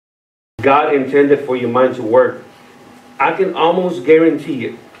God intended for your mind to work, I can almost guarantee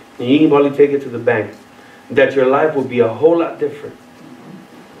it, and you can probably take it to the bank, that your life will be a whole lot different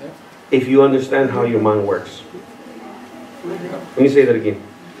if you understand how your mind works. Let me say that again.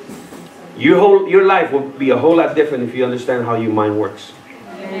 Your life will be a whole lot different if you understand how your mind works.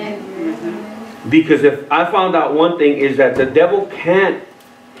 Because if I found out one thing is that the devil cannot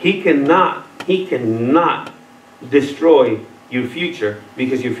destroy your future,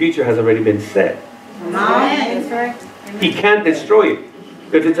 because your future has already been set. He can't destroy it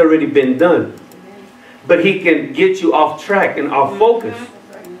because it's already been done. But he can get you off track and off focus.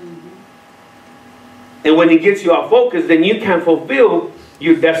 And when he gets you off focus, then you can't fulfill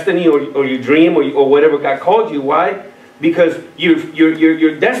your destiny or your dream or whatever God called you. Why? Because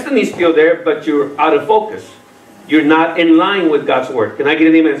your destiny is still there, but you're out of focus. You're not in line with God's word. Can I get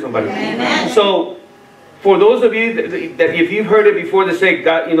an amen, somebody? Amen. So, for those of you that if you've heard it before, to say,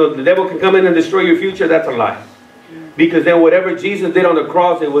 God, the devil can come in and destroy your future, that's a lie. Because then whatever Jesus did on the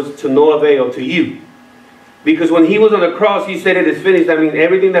cross, it was to no avail to you. Because when he was on the cross, he said it is finished. I mean,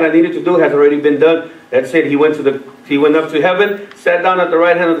 everything that I needed to do has already been done. That's it. He went up to heaven, sat down at the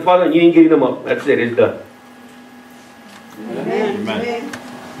right hand of the Father, and you ain't getting him up. That's it. It's done. Amen.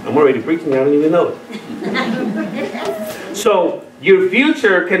 I'm already preaching. I don't even know it. So your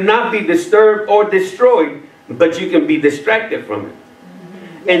future cannot be disturbed or destroyed, but you can be distracted from it.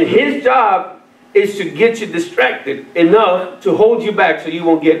 And his job is to get you distracted enough to hold you back so you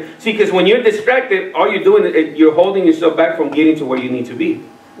won't get... See, because when you're distracted, all you're doing is you're holding yourself back from getting to where you need to be.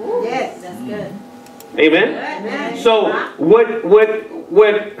 Yes, that's good. Amen? Amen. So, what...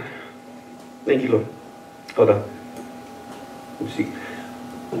 Thank you, Lord. Hold on. Let's see.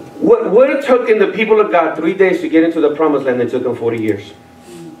 What it took in the people of God 3 days to get into the promised land, it took them 40 years.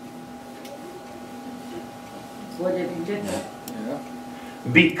 What did he do?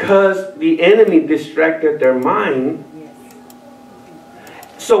 Because the enemy distracted their mind.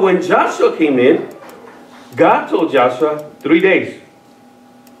 So when Joshua came in, God told Joshua, 3 days.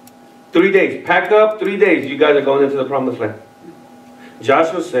 3 days. Pack up, 3 days. You guys are going into the promised land.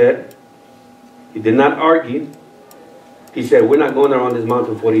 Joshua said, he did not argue. He said, we're not going around this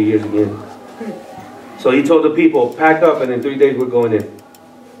mountain 40 years again. So he told the people, pack up, and in 3 days we're going in.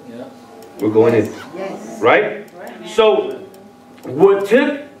 Yeah. We're going in. Yes. Right? So what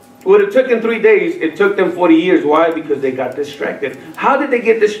it took in 3 days, it took them 40 years. Why? Because they got distracted. How did they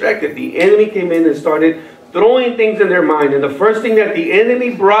get distracted? The enemy came in and started throwing things in their mind. And the first thing that the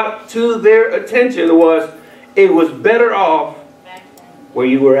enemy brought to their attention was, it was better off where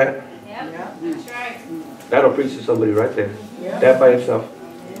you were at. Yep. That's right. That'll preach to somebody right there. Yep. That by itself.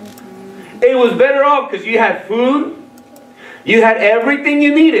 It was better off because you had food. You had everything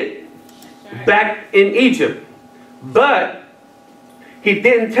you needed back in Egypt. But he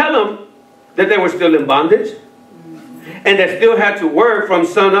didn't tell them that they were still in bondage. And they still had to work from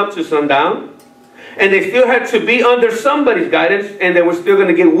sun up to sundown. And they still had to be under somebody's guidance. And they were still going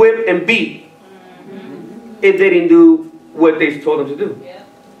to get whipped and beat if they didn't do what they told them to do.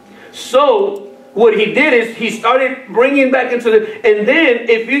 So what he did is he started bringing back into the... And then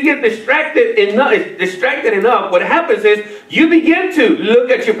if you get distracted enough, what happens is you begin to look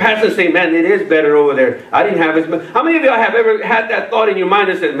at your past and say, man, it is better over there. I didn't have as much. How many of y'all have ever had that thought in your mind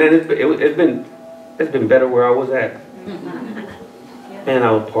and said, man, it's been better where I was at? And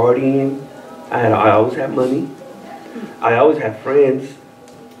I was partying. I always had money. I always had friends.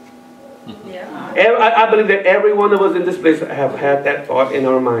 I believe that every one of us in this place have had that thought in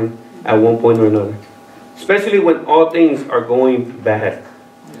our mind at one point or another. Especially when all things are going bad.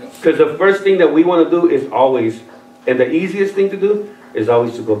 Because the first thing that we want to do is always, and the easiest thing to do is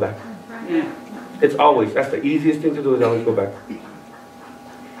always to go back. It's always, that's the easiest thing to do is always go back.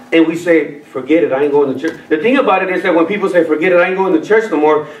 And we say, forget it, I ain't going to church. The thing about it is that when people say, forget it, I ain't going to church no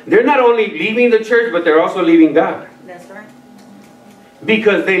more, they're not only leaving the church, but they're also leaving God. That's right.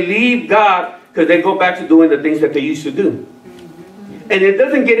 Because they leave God because they go back to doing the things that they used to do. And it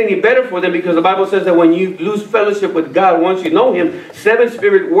doesn't get any better for them, because the Bible says that when you lose fellowship with God, once you know Him, 7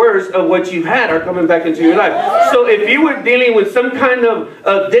 spirit words of what you had are coming back into your life. So if you were dealing with some kind of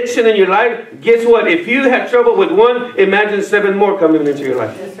addiction in your life, guess what? If you had trouble with one, imagine 7 more coming into your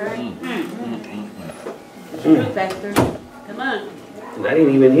life. That's right. Pastor, come on. And I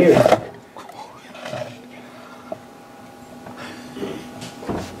didn't even hear it.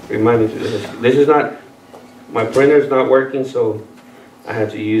 Remind me to this. This is not, my printer's not working, so I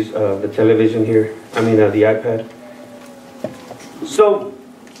had to use the television here. I mean the iPad. So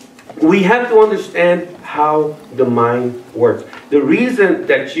we have to understand how the mind works. The reason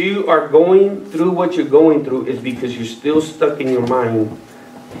that you are going through what you're going through is because you're still stuck in your mind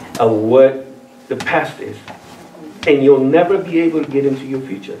of what the past is. And you'll never be able to get into your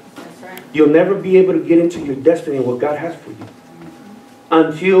future. That's right. You'll never be able to get into your destiny and what God has for you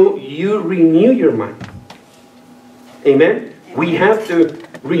until you renew your mind. Amen? We have to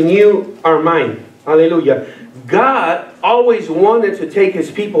renew our mind. Hallelujah. God always wanted to take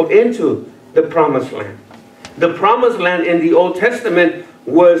his people into the promised land. The promised land in the Old Testament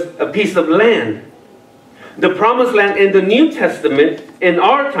was a piece of land. The promised land in the New Testament in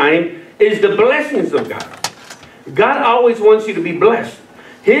our time is the blessings of God. God always wants you to be blessed.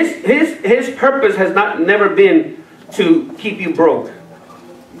 His purpose has never been to keep you broke.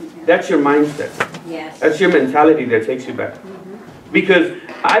 That's your mindset. Yes. That's your mentality that takes you back. Because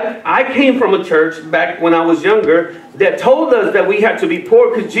I came from a church back when I was younger that told us that we had to be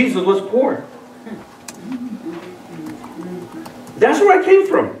poor because Jesus was poor. That's where I came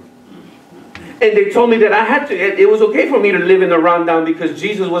from. And they told me that I had to, it was okay for me to live in a rundown because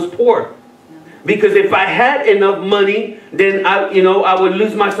Jesus was poor. Because if I had enough money, then I would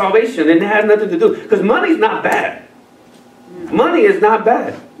lose my salvation. And it had nothing to do. Because money's not bad. Money is not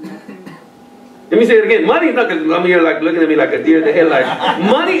bad. Let me say it again. Money is not, because some of you are like looking at me like a deer in the headlights.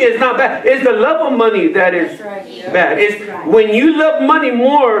 Money is not bad. It's the love of money that is bad. It's when you love money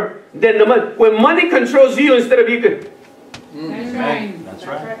more than the money. When money controls you instead of you. That's right. That's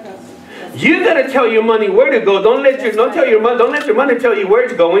right. You gotta tell your money where to go. Don't let your money tell you where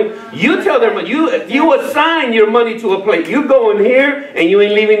it's going. You tell them. You assign your money to a place. You going here and you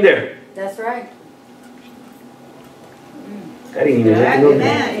ain't leaving there. That's right. That ain't even nothing on there.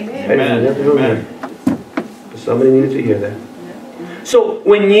 That ain't even nothing on there. Somebody needed to hear that. So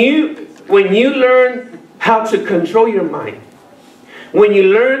when you learn how to control your mind, when you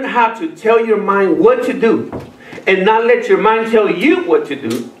learn how to tell your mind what to do, and not let your mind tell you what to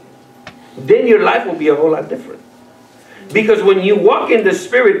do, then your life will be a whole lot different. Because when you walk in the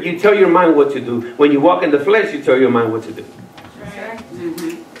Spirit, you tell your mind what to do. When you walk in the flesh, you tell your mind what to do. That's right.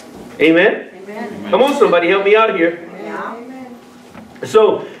 Mm-hmm. Amen? Amen. Come on, somebody, help me out here. Yeah.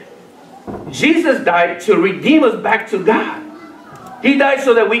 So, Jesus died to redeem us back to God. He died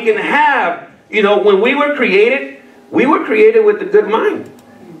so that we can have, when we were created with a good mind.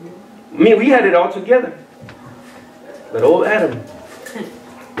 I mean, we had it all together. But old Adam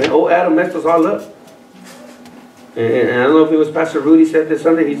messed us all up. And I don't know if it was Pastor Rudy said this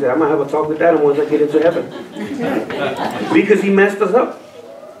Sunday. He said, I'm going to have a talk with Adam once I get into heaven. Because he messed us up.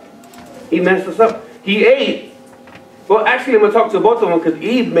 He messed us up. He ate. Well, actually, I'm going to talk to both of them because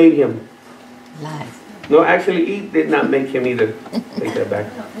Eve made him. Lies. No, actually, Eve did not make him either. Take that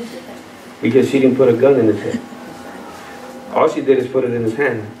back. Because she didn't put a gun in his head. All she did is put it in his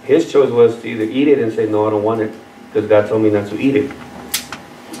hand. His choice was to either eat it and say, no, I don't want it. Because God told me not to eat it.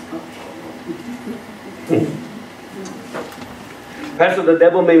 Pastor, the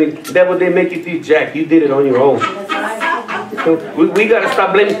devil didn't make you do jack. You did it on your own. We got to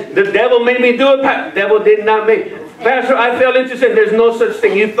stop blaming. The devil made me do it. The devil did not make. Pastor, I fell into sin. There's no such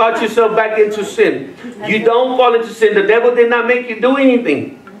thing. You thought yourself back into sin. You don't fall into sin. The devil did not make you do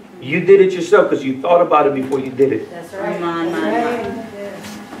anything. You did it yourself because you thought about it before you did it. That's right.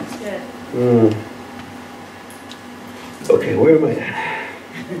 That's good. Okay, where am I at?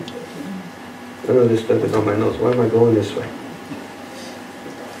 I know this stuff is on my notes. Why am I going this way?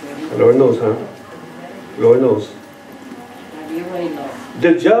 The Lord knows, huh? The Lord knows.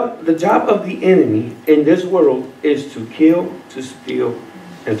 The job of the enemy in this world is to kill, to steal,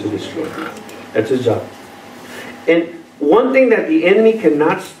 and to destroy. That's his job. And one thing that the enemy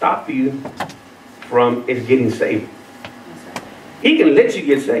cannot stop you from is getting saved. He can let you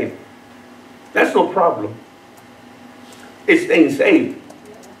get saved. That's no problem. It's staying saved.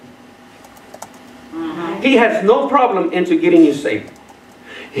 He has no problem into getting you saved.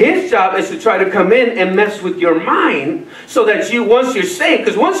 His job is to try to come in and mess with your mind so that once you're saved,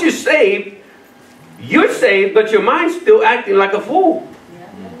 because once you're saved, but your mind's still acting like a fool.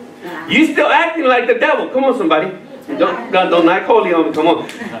 You're still acting like the devil. Come on, somebody. Don't act holy on me. Come on.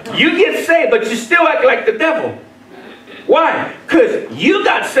 You get saved, but you still act like the devil. Why? Because you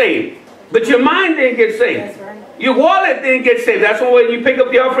got saved, but your mind didn't get saved. Your wallet didn't get saved. That's why when you pick up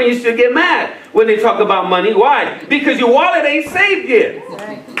the offering, you still get mad when they talk about money. Why? Because your wallet ain't saved yet.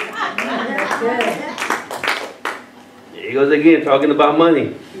 There he goes again, talking about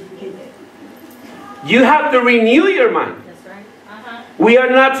money. You have to renew your mind. We are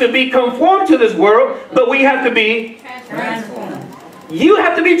not to be conformed to this world, but we have to be transformed. You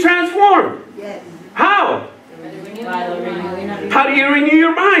have to be transformed. How? How do you renew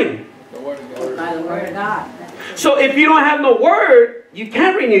your mind? By the word of God. So if you don't have no word, you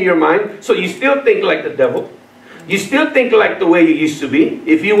can't renew your mind. So you still think like the devil. You still think like the way you used to be.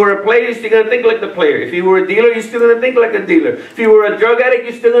 If you were a player, you're still going to think like the player. If you were a dealer, you're still going to think like a dealer. If you were a drug addict,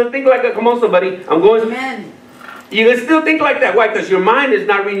 you're still going to think like a, come on somebody, I'm going. Amen. You can still think like that. Why? Because your mind is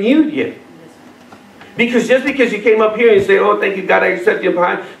not renewed yet. Because just because you came up here and say, oh, thank you, God, I accept you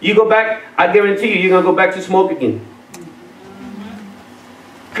behind, you go back, I guarantee you, you're going to go back to smoke again.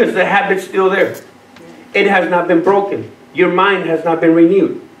 Because the habit's still there. It has not been broken. Your mind has not been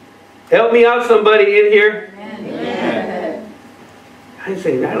renewed. Help me out, somebody in here. Amen. I ain't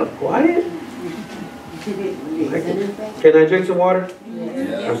saying that quiet. Can I drink some water?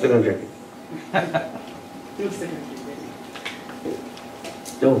 Yes. I'm still going to drink it.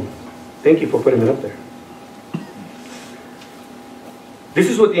 No. Thank you for putting it up there. This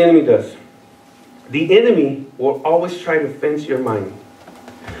is what the enemy does. The enemy will always try to fence your mind.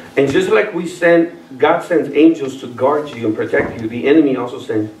 And just like God sends angels to guard you and protect you, the enemy also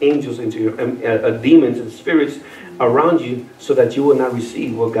sends angels into your, demons and spirits around you so that you will not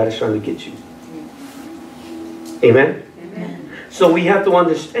receive what God is trying to get you. Amen? Amen. So we have to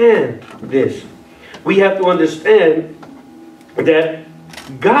understand this. We have to understand that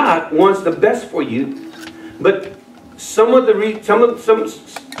God wants the best for you, but sometimes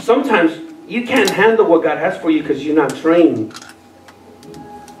you can't handle what God has for you because you're not trained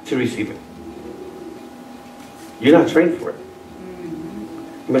to receive it. You're not trained for it.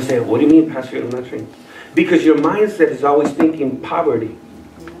 You might say, what do you mean, Pastor, I'm not trained? Because your mindset is always thinking poverty.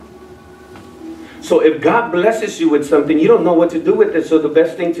 So if God blesses you with something, you don't know what to do with it. So the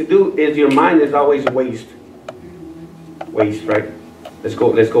best thing to do is your mind is always waste. Waste, right? Let's go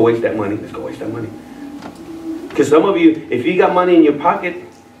waste that money. Let's go waste that money. Because some of you, if you got money in your pocket,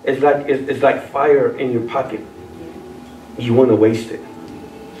 it's like fire in your pocket. You want to waste it.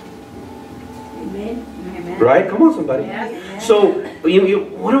 Amen. Right? Come on, somebody. Yes. So, what do you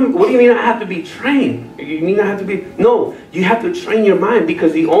mean I have to be trained? You mean I have to be? No, you have to train your mind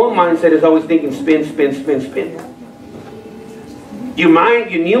because the old mindset is always thinking spin, spin, spin, spin. Your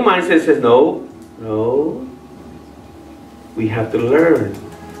new mindset says no. We have to learn.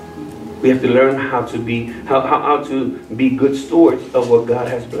 We have to learn how to be good stewards of what God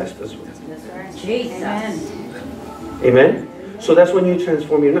has blessed us with. That's right. Jesus. Amen. Amen. So that's when you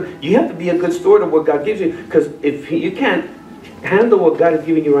transform your mind. You have to be a good steward of what God gives you. Because if you can't handle what God is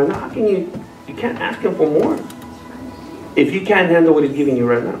giving you right now, how can you can't ask Him for more. If you can't handle what He's giving you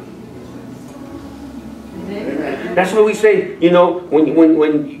right now. That's what we say,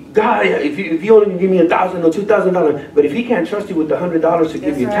 when God, if you only give me $1,000 or $2,000, but if He can't trust you with the $100 to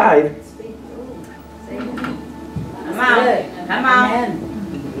give you tithe. Come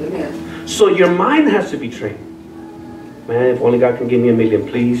on. So your mind has to be trained. Man, if only God can give me $1 million,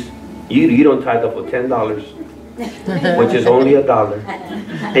 please. You don't tithe up for $10, which is only $1.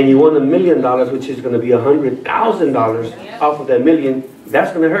 And you want $1 million, which is going to be $100,000 off of that $1 million.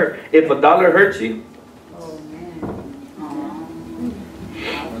 That's going to hurt. If $1 hurts you,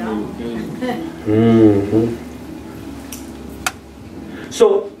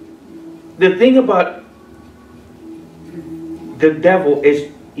 So the thing about the devil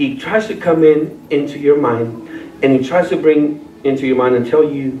is he tries to come into your mind, and he tries to bring into your mind and tell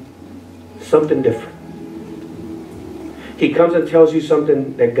you something different. He comes and tells you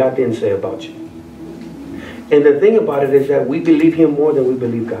something that God didn't say about you. And the thing about it is that we believe him more than we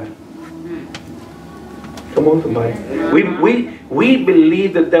believe God. Come on, somebody. We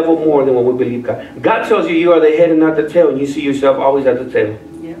believe the devil more than what we believe God. God tells you you are the head and not the tail, and you see yourself always at the tail.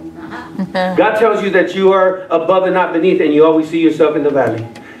 God tells you that you are above and not beneath, and you always see yourself in the valley.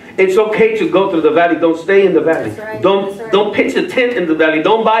 It's okay to go through the valley. Don't stay in the valley. Right. Don't pitch a tent in the valley.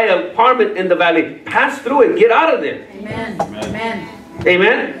 Don't buy an apartment in the valley. Pass through it. Get out of there. Amen. Amen.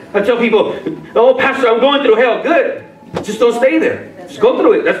 Amen. I tell people, oh, Pastor, I'm going through hell. Good. Just don't stay there. Just go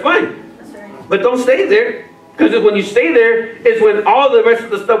through it. That's fine. That's right. But don't stay there. Because when you stay there, is when all the rest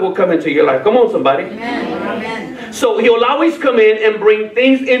of the stuff will come into your life. Come on, somebody. Amen. Amen. So he'll always come in and bring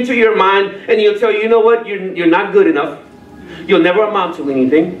things into your mind, and he'll tell you, you know what? You're not good enough. You'll never amount to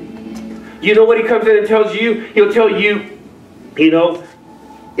anything. You know what he comes in and tells you? He'll tell you,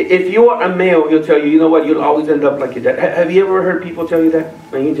 if you are a male, he'll tell you, you know what? You'll always end up like your dad. Have you ever heard people tell you that?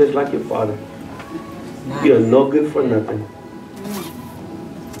 Man, you're just like your father. You're no good for nothing.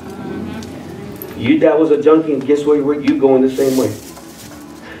 Your dad was a junkie, and guess what? You're going the same way.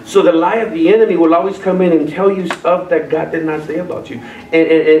 So the lie of the enemy will always come in and tell you stuff that God did not say about you.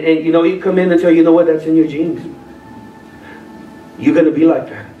 And he'll come in and tell you, you know what? That's in your genes. You're going to be like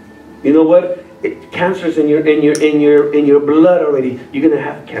that. You know what? Cancer's in your blood already. You're going to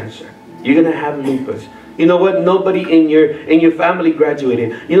have cancer. You're going to have lupus. You know what? Nobody in your family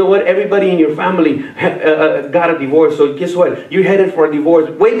graduated. You know what? Everybody in your family got a divorce. So guess what? You're headed for a divorce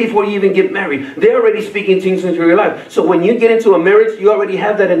way before you even get married. They're already speaking things into your life. So when you get into a marriage, you already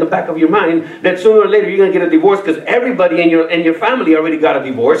have that in the back of your mind that sooner or later you're going to get a divorce, because everybody in your family already got a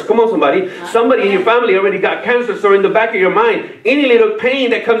divorce. Come on, somebody. Somebody in your family already got cancer. So in the back of your mind, any little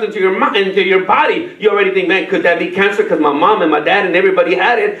pain that comes into your mind, into your body, you already think, man, could that be cancer? Because my mom and my dad and everybody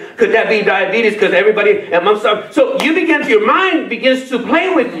had it. Could that be diabetes? Because everybody and my son. So you begin to, your mind begins to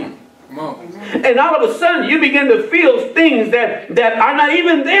play with you. Come on. And all of a sudden, you begin to feel things that are not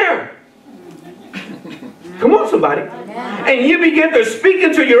even there. Come on, somebody. And you begin to speak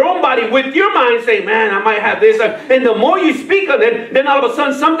into your own body with your mind, saying, man, I might have this. And the more you speak of it, then all of a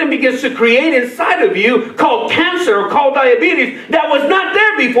sudden something begins to create inside of you called cancer or called diabetes that was not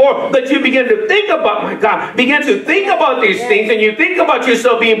there before. But you begin to think about, my God, begin to think about these things. And you think about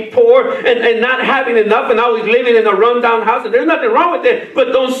yourself being poor and not having enough and always living in a rundown house. And there's nothing wrong with it, but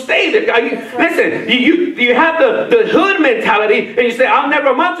don't stay there. Listen, you have the hood mentality, and you say, I'll never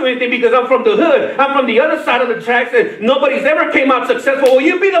amount to anything because I'm from the hood. I'm from the other side of the tracks, and nobody's ever came out successful. Well,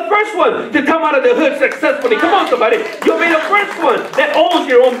 you be the first one to come out of the hood successfully. Come on, somebody. You'll be the first one that owns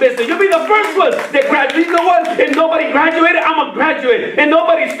your own business. You'll be the first one that graduates. You know what? If nobody graduated, I'm a graduate. And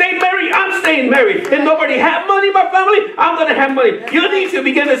nobody stayed married, I'm staying married. And nobody had money in my family, I'm going to have money. You need to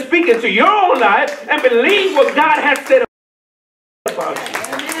begin to speak into your own life and believe what God has said about you.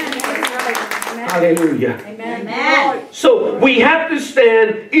 Hallelujah. Amen. So we have to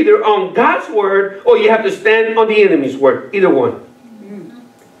stand either on God's word, or you have to stand on the enemy's word. Either one.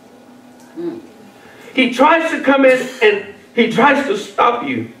 He tries to come in and he tries to stop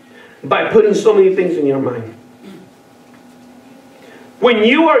you by putting so many things in your mind. When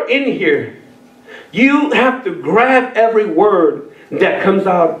you are in here, you have to grab every word that comes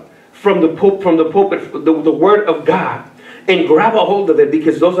out from the pulpit, the word of God, and grab a hold of it,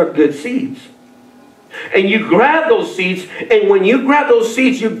 because those are good seeds. And you grab those seeds, and when you grab those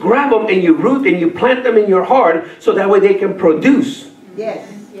seeds, you grab them and you root and you plant them in your heart, so that way they can produce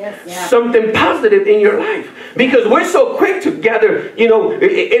something positive in your life. Because we're so quick to gather, you know,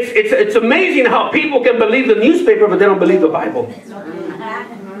 it's amazing how people can believe the newspaper, but they don't believe the Bible.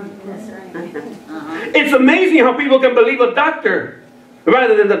 It's amazing how people can believe a doctor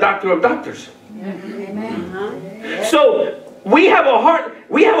rather than the doctor of doctors. So we have a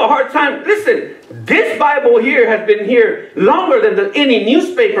hard time. Listen, this Bible here has been here longer than any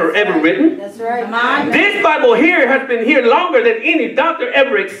newspaper ever written. That's right. This Bible here has been here longer than any doctor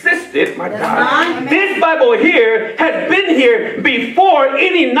ever existed. My God. This Bible here has been here before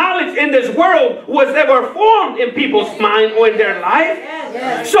any knowledge in this world was ever formed in people's mind or in their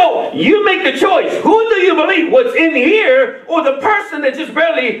life. So you make the choice. Who do you believe? What's in here, or the person that just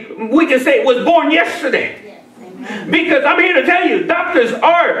barely, we can say, was born yesterday? Because I'm here to tell you, doctors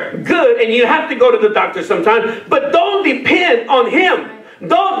are good, and you have to go to the doctor sometimes, but don't depend on him.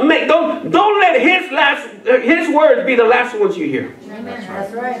 Don't let his words be the last ones you hear. Amen.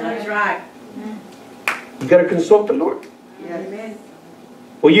 That's right. That's right. You got to consult the Lord. Amen.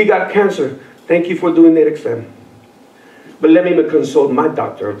 Well, you got cancer. Thank you for doing that exam. But let me consult my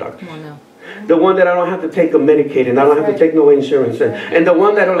doctor of doctors. The one that I don't have to take a Medicaid, and I don't have to take no insurance. And the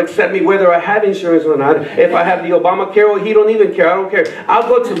one that will accept me whether I have insurance or not. If I have the Obamacare, or he don't even care. I don't care. I'll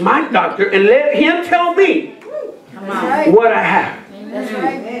go to my doctor and let him tell me what I have. That's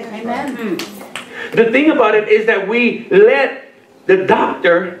right. Amen. The thing about it is that we let the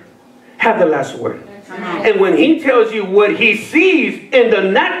doctor have the last word. And when he tells you what he sees in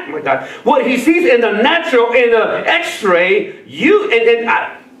the what he sees in the natural, in the X-ray,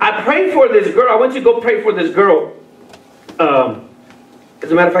 I prayed for this girl. I went to go pray for this girl.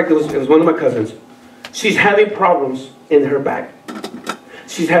 As a matter of fact, it was one of my cousins. She's having problems in her back.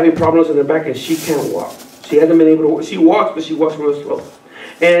 She's having problems in her back, and she can't walk. She hasn't been able to walk. She walks, but she walks real slow.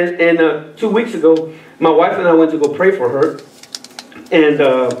 And 2 weeks ago, my wife and I went to go pray for her.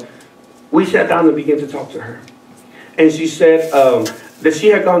 And we sat down and began to talk to her. And she said that she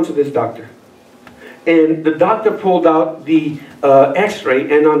had gone to this doctor. And the doctor pulled out the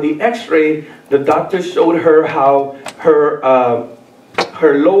X-ray, and on the X-ray, the doctor showed her how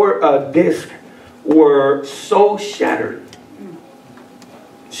her lower disc were so shattered.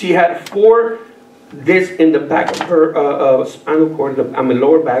 She had 4 discs in the back of her spinal cord, on the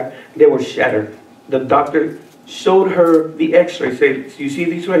lower back. They were shattered. The doctor showed her the X-ray. Said, "You see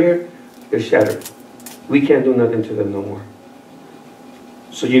these right here? They're shattered. We can't do nothing to them no more.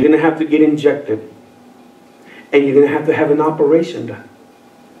 So you're going to have to get injected. And you're going to have an operation done.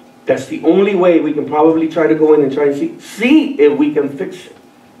 That's the only way we can probably try to go in and try and see if we can fix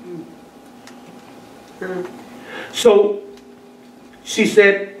it." So she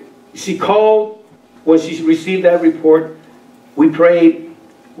said, she called when she received that report, we prayed.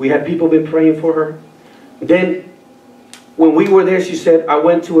 We had people been praying for her. Then, when we were there, she said, I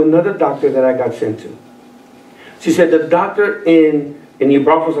went to another doctor that I got sent to. She said, the doctor in New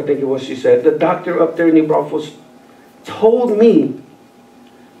Braunfels, I think it was, she said, the doctor up there in New Braunfels told me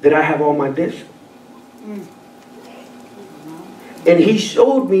that I have all my discs. And he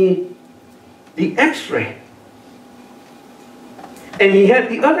showed me the x-ray. And he had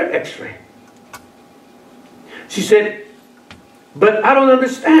the other x-ray. She said, but I don't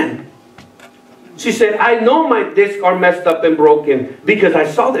understand. She said, I know my discs are messed up and broken because I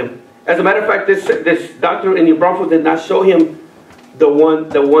saw them. As a matter of fact, this doctor in New Braunfels did not show him the one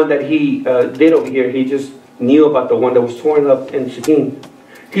that he did over here. He just knew about the one that was torn up in Seguin.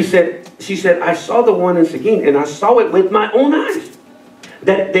 She said, I saw the one in Seguin, and I saw it with my own eyes.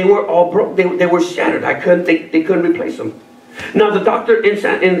 That they were all broke. They were shattered. They couldn't replace them. Now the doctor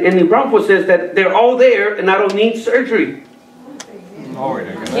in New Braunfels says that they're all there, and I don't need surgery.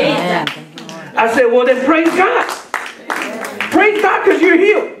 Yeah. I said, well then praise God. Praise God because you're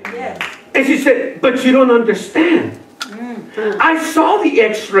healed. And she said, but you don't understand. I saw the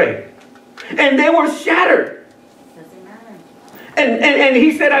x-ray and they were shattered. And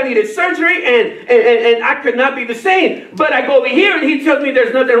he said I needed surgery and I could not be the same. But I go over here and he tells me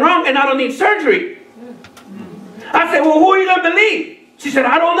there's nothing wrong and I don't need surgery. I said, well, who are you going to believe? She said,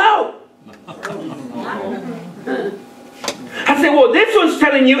 I don't know. I said, well, this one's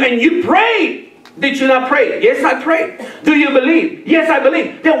telling you and you prayed. Did you not pray? Yes, I prayed. Do you believe? Yes, I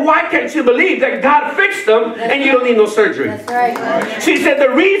believe. Then why can't you believe that God fixed them and you don't need no surgery? That's right. She said, the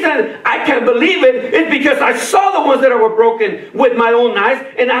reason I can't believe it is because I saw the ones that were broken with my own eyes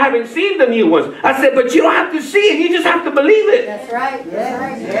and I haven't seen the new ones. I said, but you don't have to see it. You just have to believe it. That's right. That's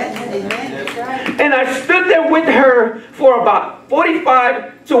right. Yes. That's right. And I stood there with her for about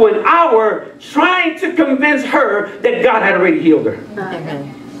 45 to an hour trying to convince her that God had already healed her.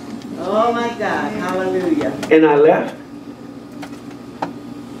 Amen. Oh my God, hallelujah. And I left.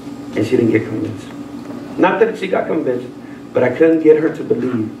 And she didn't get convinced. Not that she got convinced, but I couldn't get her to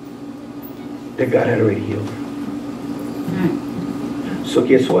believe that God had already healed her. So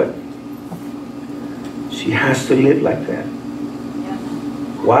guess what? She has to live like that.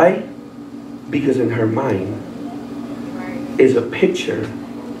 Why? Because in her mind is a picture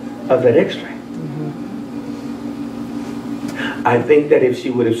of that x-ray. I think that if she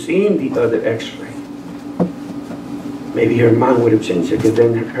would have seen the other x-ray, maybe her mind would have changed it, because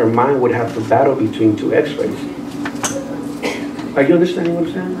then her mind would have to battle between two x-rays. Are you understanding what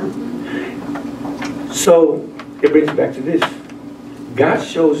I'm saying? So, it brings me back to this. God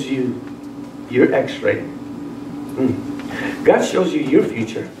shows you your x-ray. God shows you your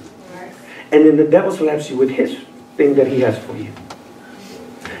future. And then the devil slaps you with his thing that he has for you.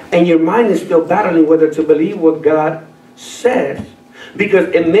 And your mind is still battling whether to believe what God says, because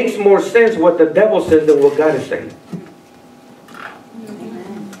it makes more sense what the devil says than what God is saying.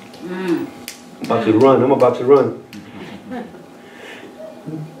 I'm about to run.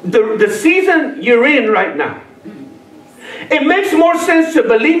 The season you're in right now, it makes more sense to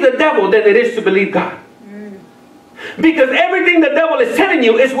believe the devil than it is to believe God. Because everything the devil is telling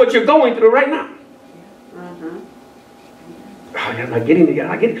you is what you're going through right now. Oh, you're not getting it. You're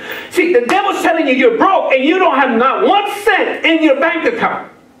not getting it. See, the devil's telling you you're broke and you don't have not 1 cent in your bank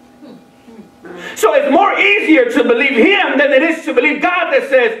account. So it's more easier to believe him than it is to believe God that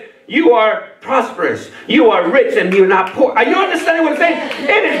says you are prosperous, you are rich, and you're not poor. Are you understanding what I'm saying?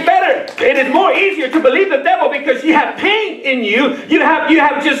 It is better. It is more easier to believe the devil because you have pain in you. You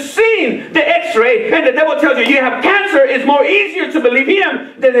have just seen the x-ray and the devil tells you you have cancer. It's more easier to believe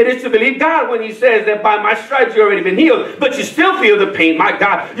him than it is to believe God when he says that by my stripes you've already been healed. But you still feel the pain. My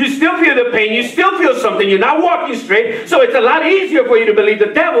God, you still feel the pain. You still feel something. You're not walking straight. So it's a lot easier for you to believe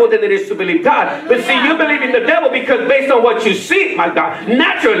the devil than it is to believe God. But see, you believe in the devil because based on what you see, my God,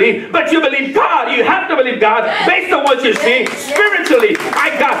 naturally, but you believe God. You have to believe God based on what you see spiritually.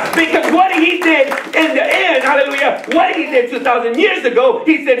 My God, because what he did in the end, hallelujah, what he did 2,000 years ago,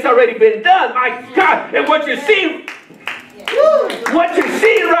 he said it's already been done. My God, and what you see, what you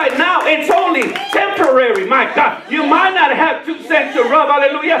see right now, it's only temporary. My God, you might not have 2 cents to rub,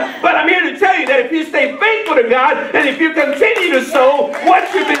 hallelujah, but I'm here to tell you that if you stay faithful to God and if you continue to sow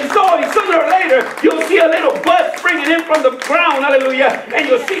what you've been sowing, sooner or later you'll see a little bud springing in from the ground, hallelujah, and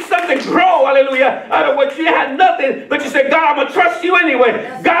you'll see something grow, hallelujah, out of what you had nothing, but you said, God, I'm going to trust you anyway.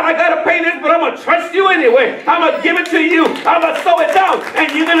 God, I got to pay this, but I'm going to trust you anyway. I'm going to give it to you. I'm going to sow it down,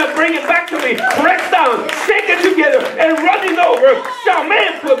 and you're going to bring it back to me. Press down, shake it together, and running over, shall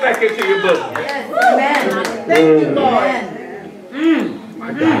man put back into your bosom. Yes. Amen. Thank you, Lord.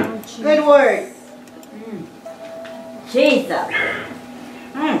 My God. Good word. Jesus.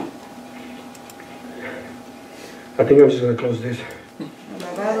 I think I'm just going to close this.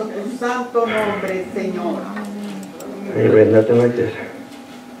 Alabado tu santo nombre, Señor. I ain't read nothing like this.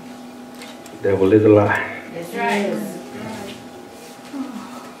 Devil is a lie. Yes, right.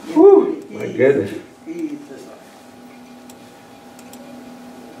 Whew, my goodness.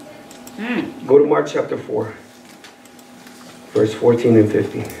 Go to Mark chapter 4, verse 14 and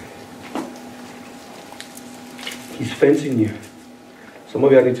 15. He's fencing you. Some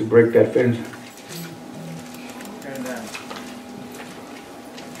of y'all need to break that fence.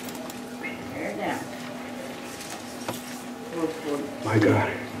 My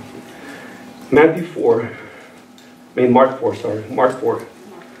God. Mark 4, sorry. Mark 4.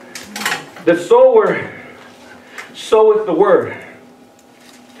 The sower soweth the word.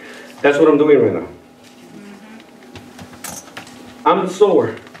 That's what I'm doing right now. I'm the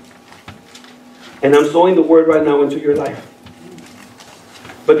sower. And I'm sowing the word right now into your life.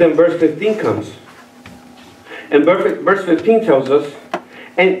 But then verse 15 comes. And verse 15 tells us,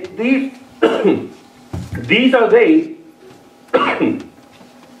 and these, these are they,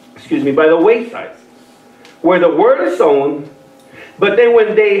 excuse me, by the wayside, where the word is sown, but then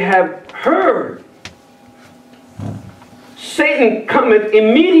when they have heard, Satan cometh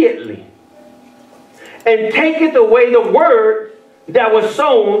immediately and taketh away the word that was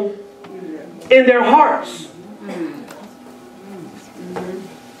sown in their hearts.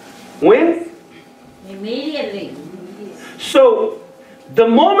 When? Immediately. So, the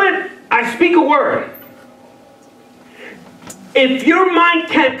moment I speak a word, if your mind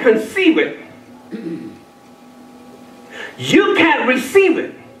can't conceive it, you can't receive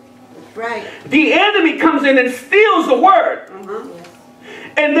it. Right. The enemy comes in and steals the word.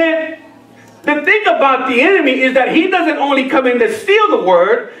 And then the thing about the enemy is that he doesn't only come in to steal the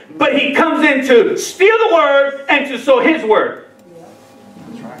word, but he comes in to steal the word and to sow his word.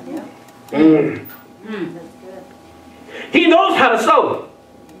 That's right. He knows how to sow.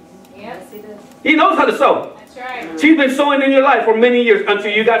 Yes, he does. He knows how to sow. That's right. She's been sowing in your life for many years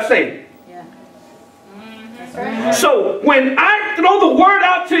until you got saved. That's right. So when I throw the word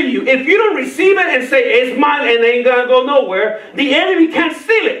out to you, if you don't receive it and say it's mine and it ain't gonna go nowhere, the enemy can't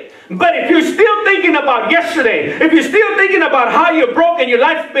steal it. But if you're still thinking about yesterday, if you're still thinking about how you're broke and your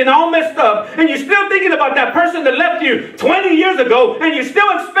life's been all messed up, and you're still thinking about that person that left you 20 years ago, and you're still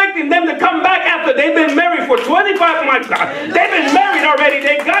expecting them to come back after they've been married for 25, my God, they've been married already,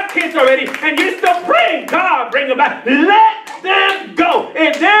 they got kids already, and you're still praying, God, bring them back. Let them go.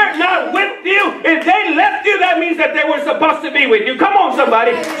 If they're not with you, if they left you, that means that they were supposed to be with you. Come on,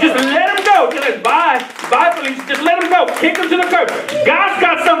 somebody. Just let them go. Just like, bye, police. Just let them go. Kick them to the curb. God's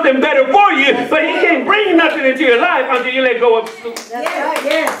got something better for you, but he can't bring nothing into your life until you let go of. That's right.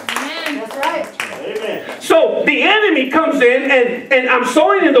 Yes. That's right. Amen. So the enemy comes in, and I'm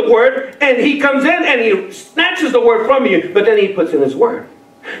sowing in the word, and he comes in and he snatches the word from you, but then he puts in his word.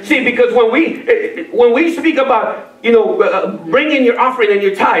 See, because when we speak about, bringing your offering and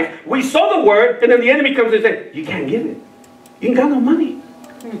your tithe, we sow the word, and then the enemy comes and says, you can't give it. You ain't got no money.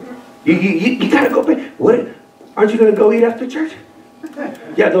 You got to go pay. What? Aren't you going to go eat after church?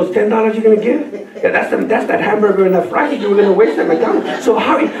 Yeah, those $10 you're going to give? Yeah, that's that hamburger and that fries you were going to waste at McDonald's. So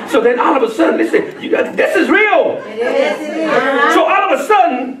then all of a sudden, listen, this is real. It is. So all of a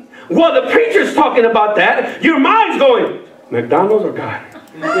sudden, while the preacher's talking about that, your mind's going, McDonald's or God?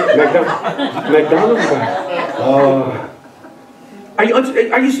 McDonald's or God? Are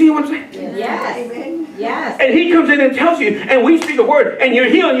you seeing what I'm saying? Yes. Yes. And he comes in and tells you, and we speak a word, and you're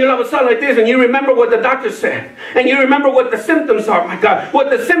healed, and you're all of a sudden like this, and you remember what the doctor said, and you remember what the symptoms are, my God,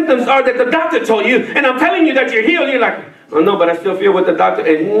 what the symptoms are that the doctor told you, and I'm telling you that you're healed, and you're like, oh no, but I still feel what the doctor,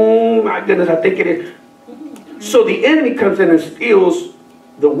 and my goodness, I think it is. So the enemy comes in and steals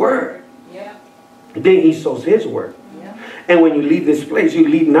the word. Yeah. Then he sows his word. Yeah. And when you leave this place, you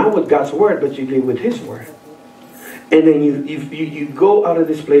leave not with God's word, but you leave with his word. And then you go out of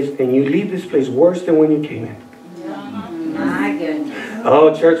this place and you leave this place worse than when you came in. My goodness.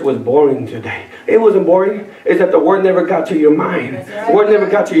 Oh, church was boring today. It wasn't boring. It's that the word never got to your mind. The word never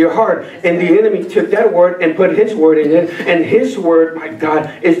got to your heart. And the enemy took that word and put his word in it. And his word, my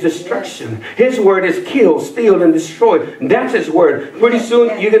God, is destruction. His word is kill, steal, and destroy. That's his word. Pretty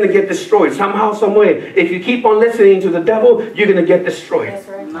soon, you're going to get destroyed. Somehow, some way. If you keep on listening to the devil, you're going to get destroyed.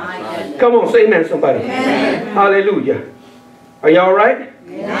 My goodness. Come on, say amen, somebody. Amen. Hallelujah. Are you all right?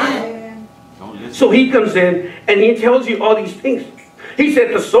 Amen. So he comes in and he tells you all these things. He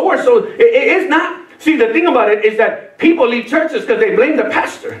said the sower, so it's not. See, the thing about it is that people leave churches because they blame the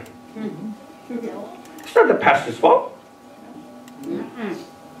pastor. It's not the pastor's fault.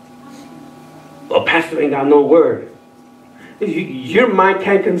 Well, pastor ain't got no word. Your mind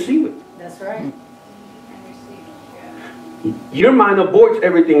can't conceive it. That's right. Your mind aborts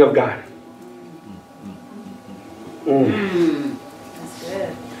everything of God. That's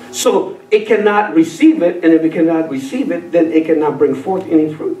good. So it cannot receive it, and if it cannot receive it, then it cannot bring forth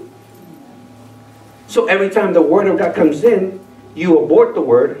any fruit. So every time the word of God comes in, you abort the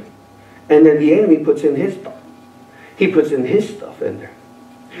word, and then the enemy puts in his stuff. He puts in his stuff in there.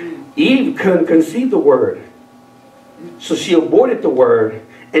 Eve couldn't conceive the word. So she aborted the word,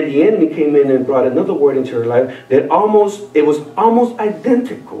 and the enemy came in and brought another word into her life that it was almost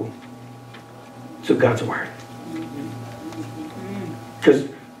identical to God's word. Because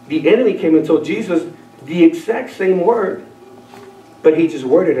the enemy came and told Jesus the exact same word, but he just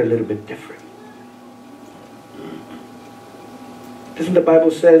worded it a little bit different. Doesn't the Bible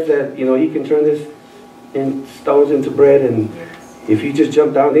says that, he can turn this in stones into bread, and if you just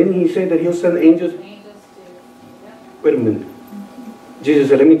jump down, didn't he say that he'll send angels? Wait a minute. Jesus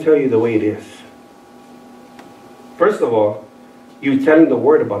said, let me tell you the way it is. First of all, you're telling the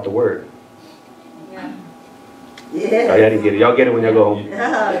word about the word. Yeah. Oh, y'all didn't get it. Y'all get it when y'all go home.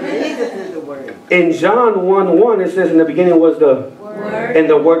 Yeah, Jesus is the word. In John 1:1, it says, in the beginning was the Word, and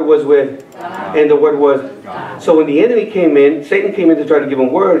the Word was with God, and the Word was God. So when the enemy came in, Satan came in to try to give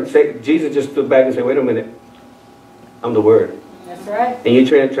him word, Jesus just stood back and said, wait a minute. I'm the Word. That's right. And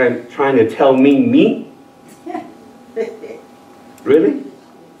you're trying to tell me? Really?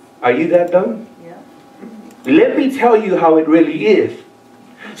 Are you that dumb? Yeah. Let me tell you how it really is.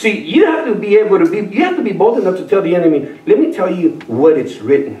 See, you have to be bold enough to tell the enemy, let me tell you what it's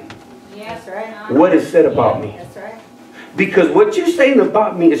written. Yes, right. What is said about me. That's right. Because what you're saying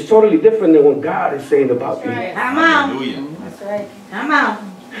about me is totally different than what God is saying about me. Right. Come on. That's right. Come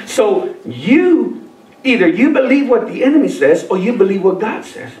on. So either you believe what the enemy says or you believe what God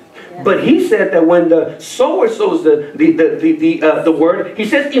says. But he said that when the sower sows the word, he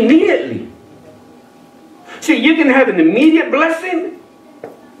says immediately. See, you can have an immediate blessing,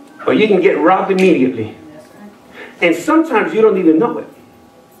 or you can get robbed immediately. And sometimes you don't even know it.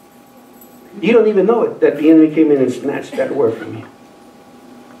 You don't even know it that the enemy came in and snatched that word from you.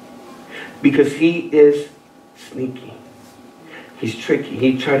 Because he is sneaky. He's tricky.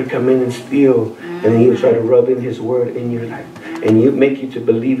 He tried to come in and steal, and then he'll try to rub in his word in your life. And he'll make you to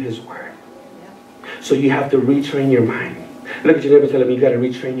believe his word. So you have to retrain your mind. Look at your neighbor and tell him, you got to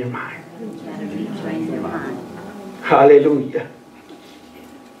retrain your mind. You got to retrain your mind. Hallelujah.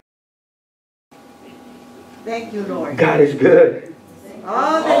 Thank you, Lord. God is good.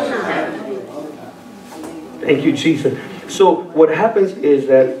 All the time. Thank you, Jesus. So what happens is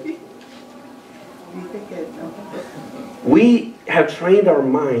that we have trained our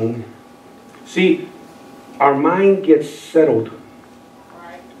mind. See, our mind gets settled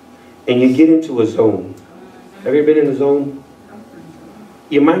and you get into a zone. Have you been in a zone?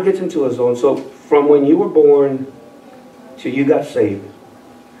 Your mind gets into a zone. So from when you were born till you got saved,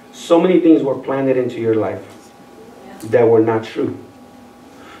 so many things were planted into your life that were not true.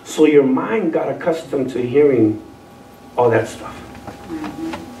 So your mind got accustomed to hearing all that stuff.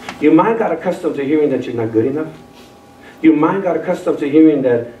 Your mind got accustomed to hearing that you're not good enough. Your mind got accustomed to hearing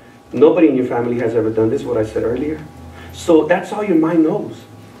that nobody in your family has ever done this, what I said earlier. So that's all your mind knows.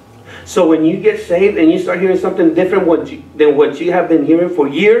 So when you get saved and you start hearing something different than what you have been hearing for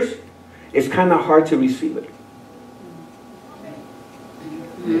years, it's kind of hard to receive it.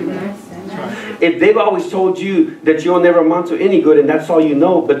 If they've always told you that you'll never amount to any good and that's all you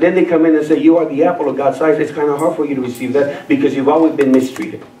know, but then they come in and say you are the apple of God's eye, it's kind of hard for you to receive that because you've always been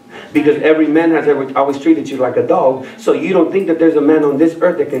mistreated. Because every man has always treated you like a dog. So you don't think that there's a man on this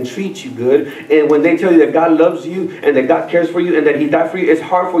earth that can treat you good. And when they tell you that God loves you and that God cares for you and that he died for you, it's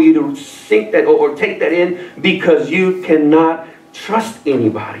hard for you to think that or take that in because you cannot trust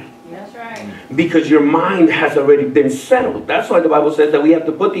anybody. That's right. Because your mind has already been settled. That's why the Bible says that we have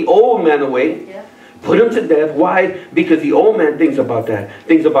to put the old man away. Yeah. Put him to death. Why? Because the old man thinks about that.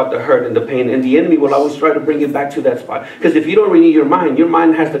 Thinks about the hurt and the pain. And the enemy will always try to bring it back to that spot. Because if you don't renew your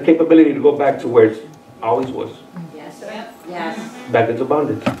mind has the capability to go back to where it always was. Yes, sir. Yes. Back into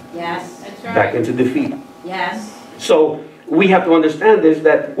bondage. Yes. That's right. Back into defeat. Yes. So we have to understand this,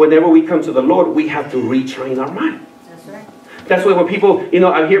 that whenever we come to the Lord, we have to retrain our mind. That's right. That's why when people,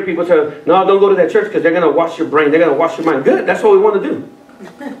 I hear people say, no, don't go to that church because they're going to wash your brain. They're going to wash your mind. Good. That's what we want to do.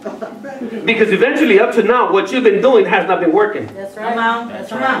 Because eventually, up to now, what you've been doing has not been working. That's right. Come on.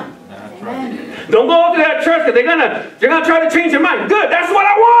 That's right. Amen. Don't go to that church because they're gonna try to change your mind. Good. That's what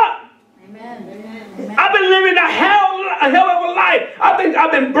I want. Amen. Amen. I've been living a hell of a life.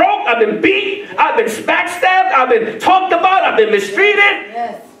 I've been broke. I've been beat. I've been backstabbed. I've been talked about. I've been mistreated.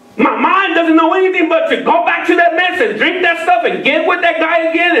 Yes. My mind doesn't know anything but to go back to that mess and drink that stuff and get with that guy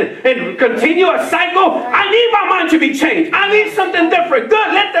again and continue a cycle. I need my mind to be changed. I need something different.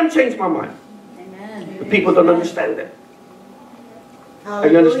 Good, let them change my mind. Amen. But people don't understand that. Are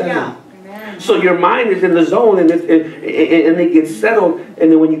you Hallelujah. understanding? So your mind is in the zone and it gets settled.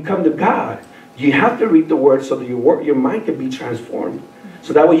 And then when you come to God, you have to read the Word so that your mind can be transformed.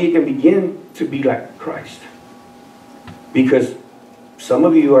 So that way you can begin to be like Christ. Because some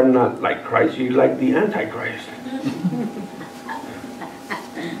of you are not like Christ, you're like the Antichrist.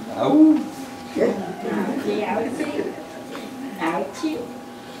 Oh.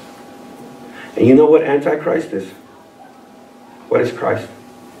 And you know what Antichrist is? What is Christ?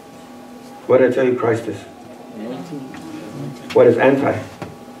 What did I tell you Christ is? What is anti?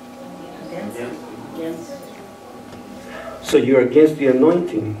 So you're against the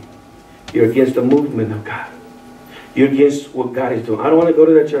anointing. You're against the movement of God. You're against what God is doing. I don't want to go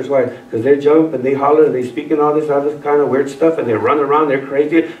to that church. Why? Because they jump and they holler and they speak and all this other kind of weird stuff and they run around, they're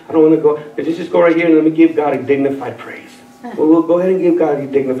crazy. I don't want to go. Just go right here and let me give God a dignified praise. Well, we'll go ahead and give God a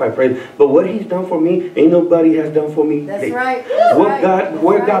dignified praise. But what He's done for me, ain't nobody has done for me. That's right. That's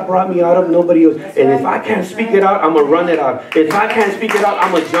Where God brought me out of, nobody else. And if I can't speak it out, I'm going to run it out. If I can't speak it out, I'm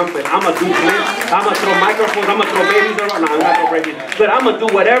going to jump it. I'm going to do flips. I'm going to throw microphones. I'm going to throw babies around. No, I'm not going to break it. But I'm going to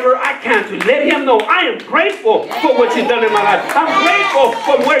do whatever I can to let Him know I am grateful for what You've done in my life. I'm grateful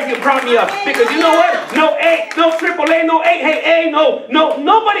for where You brought me up. Because you know what? No A, no AAA, no A,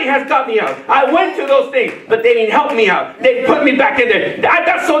 nobody has got me out. I went to those things, but they didn't help me out. They put me back in there. I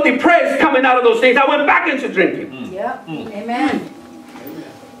got so depressed coming out of those things. I went back into drinking. Yep. Amen.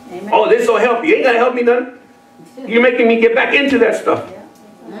 Amen. Oh, this will help you. Ain't gonna help me none. You're making me get back into that stuff.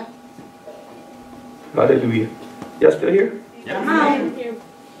 Yeah. Hallelujah. Y'all still here? Yeah.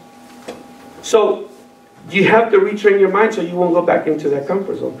 So you have to retrain your mind so you won't go back into that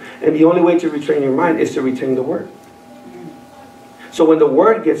comfort zone. And the only way to retrain your mind is to retain the Word. So when the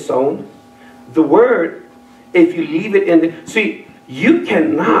Word gets sown, the Word, if you leave it in the... See, you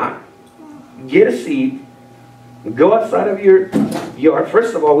cannot get a seed, go outside of your yard.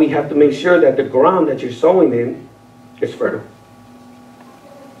 First of all, we have to make sure that the ground that you're sowing in is fertile.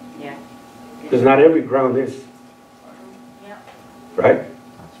 Yeah. Because not every ground is. Yeah. Right?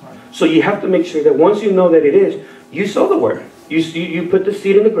 So you have to make sure that once you know that it is, you sow the Word. You put the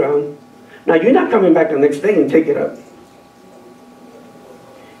seed in the ground. Now, you're not coming back the next day and take it up.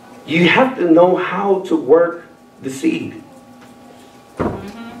 You have to know how to work the seed.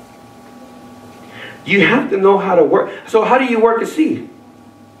 You have to know how to work. So how do you work a seed?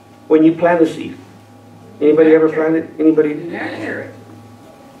 When you plant a seed. Anybody ever planted? Anybody?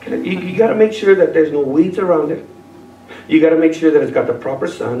 You got to make sure that there's no weeds around it. You got to make sure that it's got the proper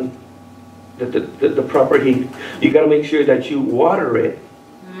sun, the proper heat. You got to make sure that you water it.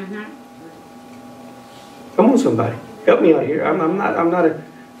 Come on, somebody, help me out here. I'm not a.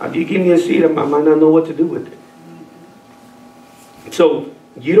 If you give me a seed, I might not know what to do with it. So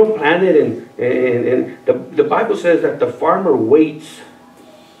you don't plant it, and the Bible says that the farmer waits.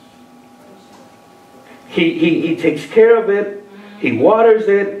 He takes care of it. He waters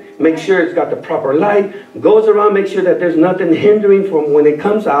it. Makes sure it's got the proper light. Goes around, makes sure that there's nothing hindering from when it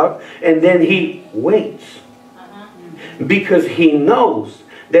comes out, and then he waits because he knows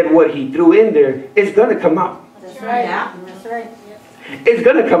that what he threw in there is going to come out. That's right. Yeah. That's right. It's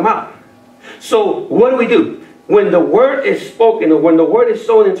going to come out. So what do? When the Word is spoken, or when the Word is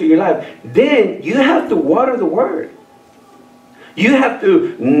sown into your life, then you have to water the Word. You have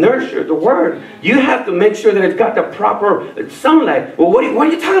to nurture the Word. You have to make sure that it's got the proper sunlight. Well, what are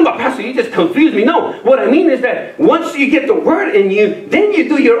you talking about, Pastor? You just confused me. No, what I mean is that once you get the Word in you, then you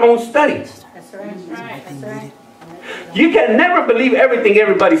do your own study. That's right. That's right. You can never believe everything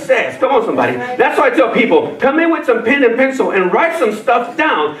everybody says. Come on, somebody. That's why I tell people, come in with some pen and pencil and write some stuff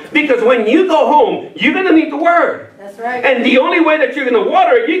down. Because when you go home, you're going to need the Word. That's right. And the only way that you're going to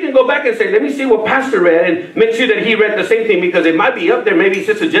water it, you can go back and say, let me see what Pastor read, and make sure that he read the same thing, because it might be up there. Maybe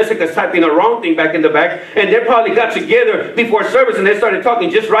Sister Jessica's typing the wrong thing back in the back, and they probably got together before service and they started talking,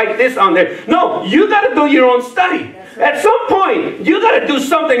 just write this on there. No, you got to do your own study. At some point, you got to do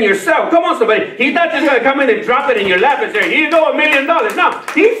something yourself. Come on, somebody. He's not just going to come in and drop it in your lap and say, here you go, $1 million. No,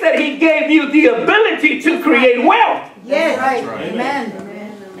 he said he gave you the ability to create wealth. Yes. Right. Amen.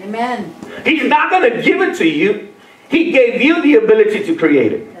 Amen. He's not going to give it to you. He gave you the ability to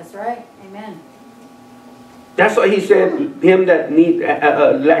create it. That's right. Amen. That's why he said, him that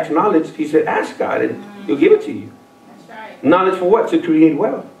lacks knowledge, he said, ask God and he'll give it to you. That's right. Knowledge for what? To create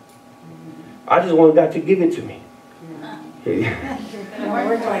wealth. I just want God to give it to me. It don't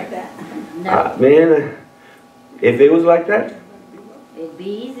work like that. Man, if it was like that, It'd be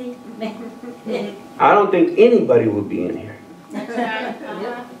easy. I don't think anybody would be in here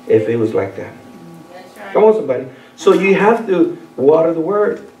Yep. if it was like that. That's right. Come on, somebody. So you have to water the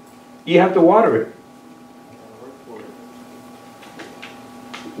word. You have to water it.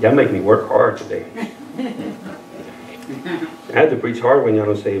 Y'all make me work hard today. I had to preach hard when y'all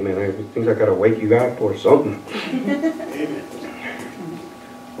don't say amen. I think I gotta wake you up or something.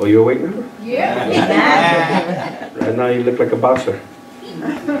 Oh, you awake now? Yeah. Right now you look like a boxer.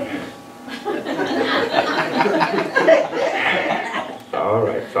 All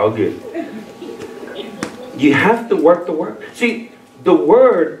right, it's all good. You have to work the word. See, the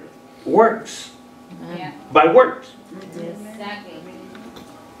word works by works. Exactly.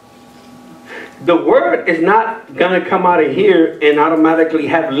 The word is not going to come out of here and automatically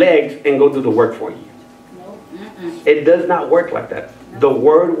have legs and go do the work for you. Nope. It does not work like that. The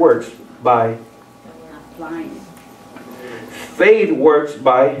word works by Blind. faith works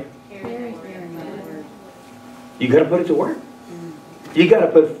by you got to put it to work. You got to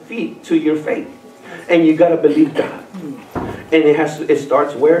put feet to your faith. And you got to believe God. And it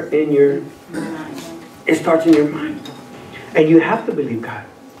starts where? In your it starts in your mind. And you have to believe God.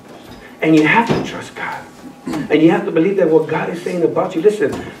 And you have to trust God. And you have to believe that what God is saying about you.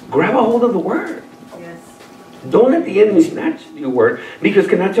 Listen, grab a hold of the word. Yes. Don't let the enemy snatch your word. Because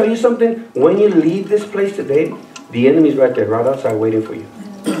can I tell you something? When you leave this place today, the enemy's right there, right outside waiting for you.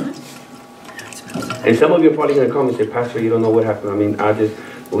 And some of you are probably going to come and say, Pastor, you don't know what happened. I mean,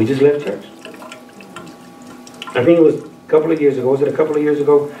 we just left church. I think it was a couple of years ago. Was it a couple of years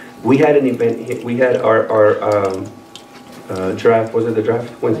ago? We had an event. We had our draft. Was it the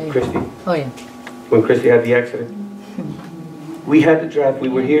draft? When Christy? Oh, yeah. When Christy had the accident. We had the draft. We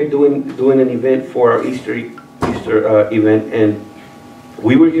were here doing an event for our Easter event, and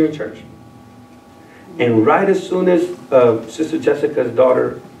we were here in church. And right as soon as Sister Jessica's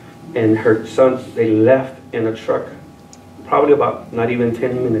daughter and her sons, they left in a truck, probably about not even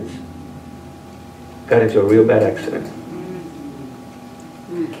 10 minutes, got into a real bad accident.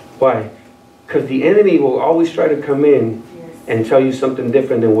 Why? Because the enemy will always try to come in and tell you something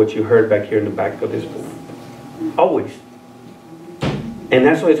different than what you heard back here in the back of this booth. Always. And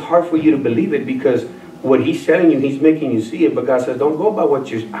that's why it's hard for you to believe it, because what he's telling you, he's making you see it. But God says, don't go by what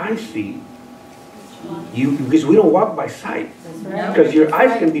your eyes see. Because we don't walk by sight. Because your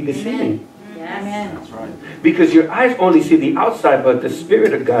eyes can be deceiving. Amen. That's right. Because your eyes only see the outside, but the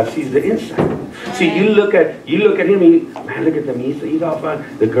Spirit of God sees the inside. See, you look at him, man, look at them, he's all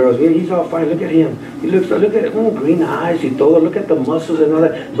fine. The girls, he's all fine, look at him. Look at green eyes, look at the muscles and all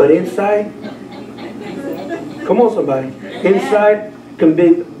that. But inside, come on somebody, inside can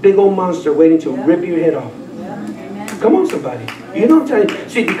be big old monster waiting to rip your head off. Come on somebody. You know what I'm telling you?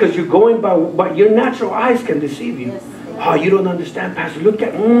 See, because you're going by what your natural eyes can deceive you. Oh, you don't understand, Pastor. Look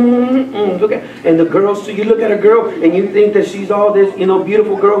at, and the girls, so you look at a girl and you think that she's all this,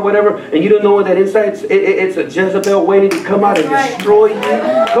 beautiful girl, whatever, and you don't know that inside it's a Jezebel waiting to come out and destroy you.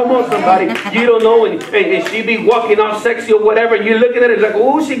 Come on, somebody. You don't know, and she be walking all sexy or whatever, and you're looking at it like,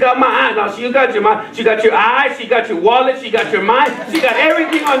 oh, she got my eye. Now, she got your mind. She got your eyes. She got your wallet. She got your mind. She got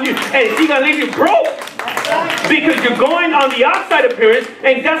everything on you, and she going to leave you broke. Because you're going on the outside appearance,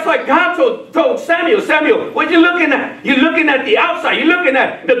 and that's like God told Samuel, what you looking at? You're looking at the outside. You're looking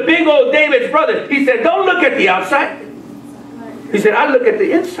at the big old David's brother. He said, don't look at the outside. He said, I look at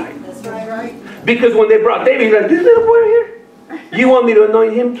the inside. That's right. Because when they brought David, he's like, this little boy here? You want me to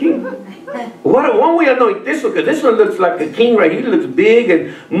anoint him king? Why don't we anoint this one? Because this one looks like a king, right? He looks big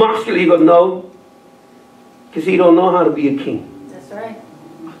and muscular. He goes, no. Because he don't know how to be a king. That's right.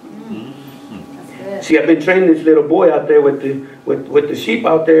 See, I've been training this little boy out there with the sheep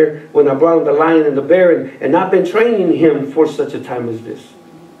out there when I brought him the lion and the bear, and I've been training him for such a time as this.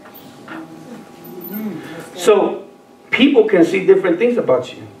 So people can see different things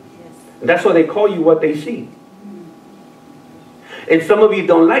about you. And that's why they call you what they see. And some of you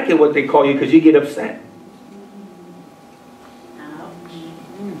don't like it what they call you because you get upset.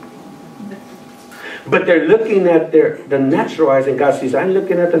 But they're looking at the natural eyes, and God says, I'm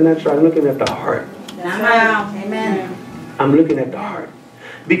looking at the natural, I'm looking at the heart. Amen. I'm looking at the heart.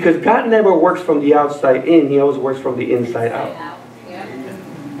 Because God never works from the outside in, He always works from the inside out.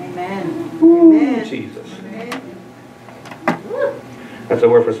 Amen. Ooh, Amen. Jesus. That's a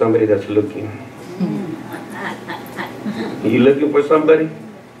word for somebody that's looking. You looking for somebody?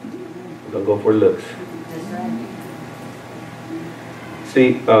 Don't go for looks. That's right.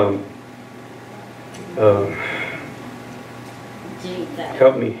 See,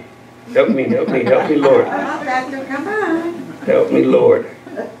 help me, Lord. Pastor, come on. Help me, Lord.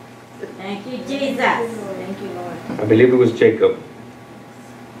 Thank you, Jesus. Thank you, Lord. I believe it was Jacob.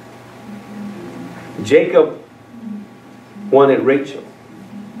 Jacob wanted Rachel,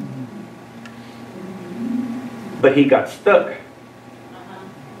 but he got stuck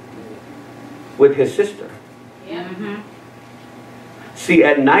with his sister. See,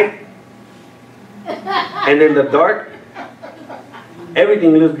 at night and in the dark,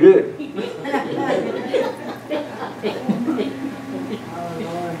 everything looks good.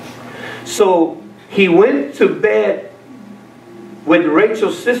 So he went to bed with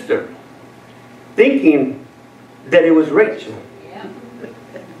Rachel's sister, thinking that it was Rachel.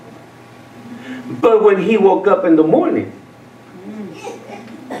 But when he woke up in the morning,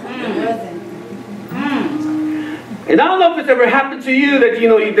 and I don't know if it's ever happened to you that, you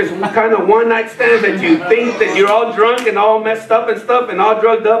know, you just kind of one night stand that you think that you're all drunk and all messed up and stuff and all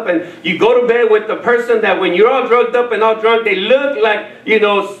drugged up, and you go to bed with the person that when you're all drugged up and all drunk, they look like,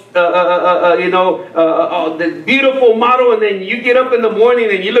 the beautiful model, and then you get up in the morning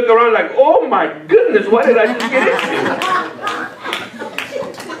and you look around like, oh my goodness, what did I just get into?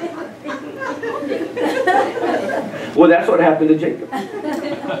 Well, that's what happened to Jacob.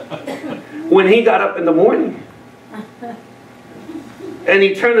 When he got up in the morning, and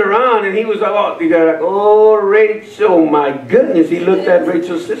he turned around and he was like, oh, Rachel, my goodness. He looked at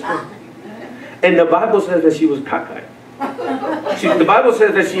Rachel's sister. And the Bible says that she was cockeyed. The Bible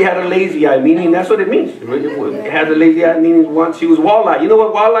says that she had a lazy eye, meaning that's what it means. It had a lazy eye, meaning she was walleye. You know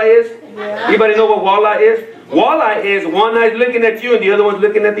what walleye is? Anybody know what walleye is? Walleye is one eye looking at you and the other one's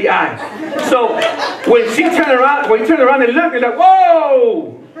looking at the eye. So when he turned around and looked, you're like,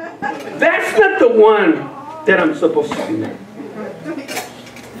 whoa, that's not the one that I'm supposed to be.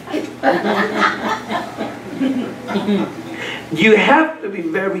 You have to be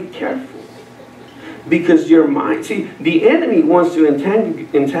very careful, because your mind, see, the enemy wants to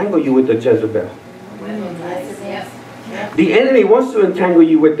entangle you with the Jezebel. The enemy wants to entangle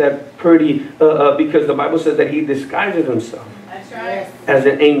you with that pretty, because the Bible says that he disguises himself as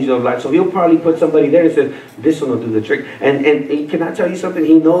an angel of light. So he'll probably put somebody there and says, this one will do the trick. And can I tell you something?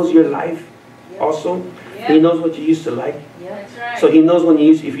 He knows your life also. He knows what you used to like. So he knows if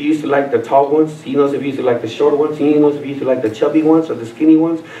you used to like the tall ones. He knows if you used to like the short ones. He knows if you used to like the chubby ones or the skinny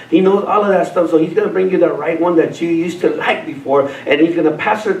ones. He knows all of that stuff. So he's going to bring you the right one that you used to like before. And he's going to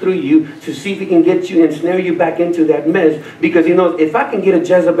pass her through you to see if he can get you and snare you back into that mess. Because he knows if I can get a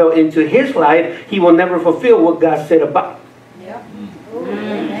Jezebel into his life, he will never fulfill what God said about. Yep.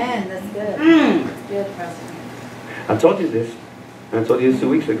 Amen. That's good. That's good, Pastor. I told you this. I told you this 2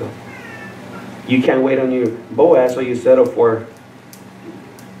 weeks ago. You can't wait on your Boaz, so you settle for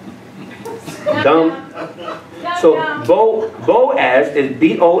dumb. So Boaz is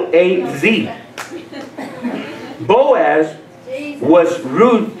B-O-A-Z. Boaz was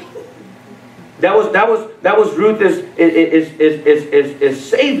Ruth. That was Ruth is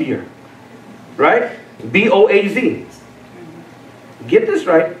Savior, right? B-O-A-Z. Get this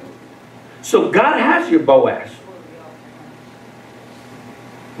right. So God has your Boaz.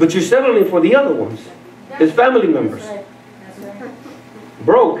 But you're settling for the other ones. His family members.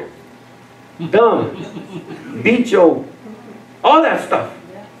 Broke. Dumb. Beat you. All that stuff.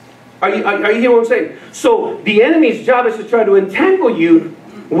 Are you hearing what I'm saying? So the enemy's job is to try to entangle you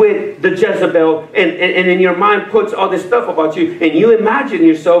with the Jezebel, and in your mind puts all this stuff about you, and you imagine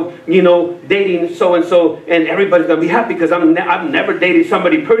yourself, dating so-and-so, and everybody's going to be happy because I've never dated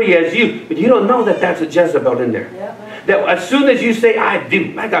somebody pretty as you. But you don't know that that's a Jezebel in there. That as soon as you say, I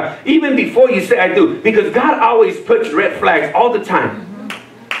do, my God, even before you say, I do, because God always puts red flags all the time.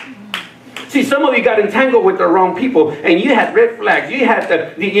 See, some of you got entangled with the wrong people, and you had red flags. You had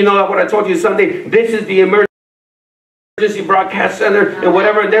what I told you Sunday, this is the emergency broadcast center and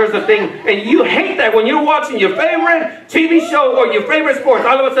whatever, and there's the thing, and you hate that when you're watching your favorite TV show or your favorite sports,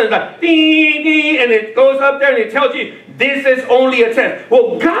 all of a sudden it's like, ding, ding, and it goes up there and it tells you, this is only a test.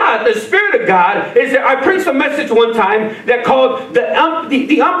 Well, God, the Spirit of God, is that I preached a message one time that called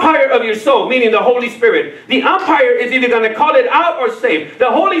the umpire of your soul, meaning the Holy Spirit. The umpire is either going to call it out or save.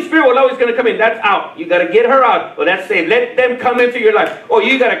 The Holy Spirit will always going to come in. That's out. You got to get her out. Well, that's saved. Let them come into your life. Or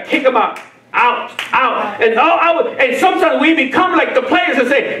you got to kick them out. Out. And sometimes we become like the players and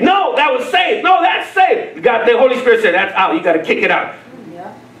say, no, that was saved. No, that's saved. God, the Holy Spirit said, that's out. You got to kick it out.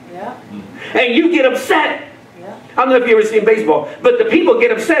 And you get upset. I don't know if you've ever seen baseball, but the people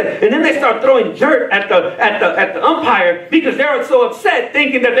get upset, and then they start throwing dirt at the umpire because they're so upset,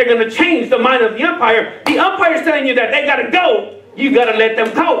 thinking that they're going to change the mind of the umpire. The umpire's telling you that they got to go. You got to let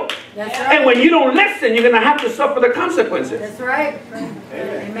them go. That's right. And when you don't listen, you're going to have to suffer the consequences. That's right.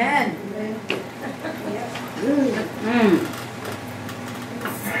 Amen.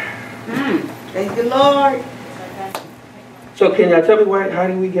 Thank you, Lord. So can y'all tell me how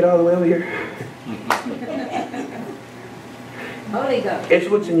did we get all the way over here? Holy Ghost. It's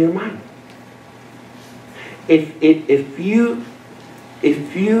what's in your mind. If you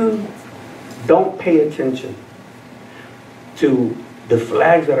don't pay attention to the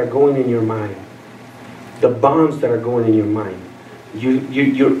flags that are going in your mind, the bombs that are going in your mind,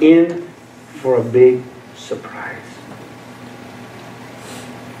 you're in for a big surprise.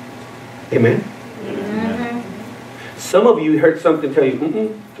 Amen? Some of you heard something tell you,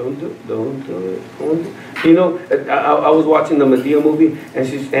 don't do it, don't do it, don't do it. You know, I was watching the Medea movie,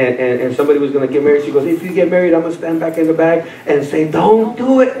 and somebody was going to get married. She goes, if you get married, I'm going to stand back in the back and say, don't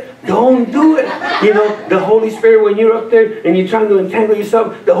do it, don't do it. You know, the Holy Spirit, when you're up there and you're trying to entangle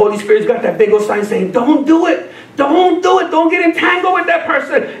yourself, the Holy Spirit's got that big old sign saying, don't do it. Don't do it. Don't get entangled with that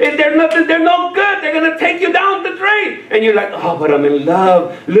person. If they're nothing, they're no good. They're going to take you down the drain. And you're like, oh, but I'm in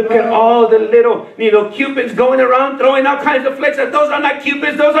love. Look at all the little, cupids going around throwing all kinds of flicks. And those are not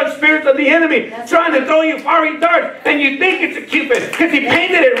cupids. Those are spirits of the enemy trying to throw you fiery darts. And you think it's a cupid because he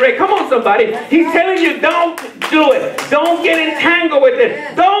painted it red. Come on, somebody. He's telling you, don't do it. Don't get entangled with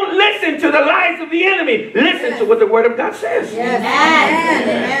it. Don't listen to the lies of the enemy. Listen to what the Word of God says.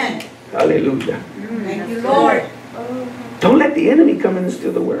 Amen. Hallelujah. Thank you, Lord. Don't let the enemy come in and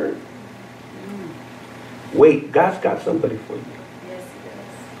steal the word. Wait, God's got somebody for you.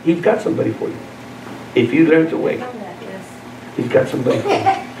 He's got somebody for you. If you learn to wait, He's got somebody for you.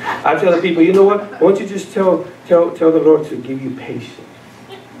 I tell the people, you know what? Why don't you just tell the Lord to give you patience.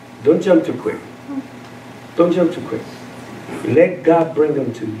 Don't jump too quick. Don't jump too quick. Let God bring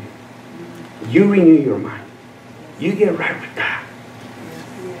them to you. You renew your mind. You get right with God.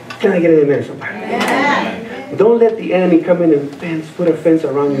 Can I get an amen, somebody? Amen. Don't let the enemy come in and put a fence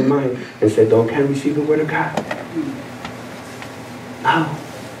around your mind and say, can't receive the word of God. No.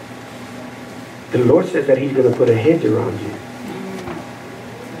 The Lord says that He's going to put a hedge around you.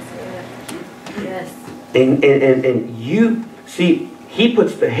 Yes. And you, see, He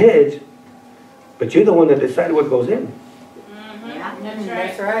puts the hedge, but you're the one that decides what goes in. Yeah,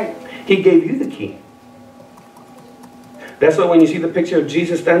 that's right. He gave you the key. That's why when you see the picture of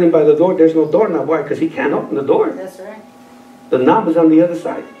Jesus standing by the door, there's no doorknob. Why? Because He can't open the door. That's right. The knob is on the other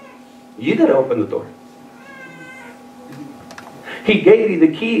side. You got to open the door. He gave you the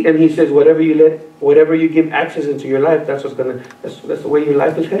key, and He says, whatever you give access into your life, that's the way your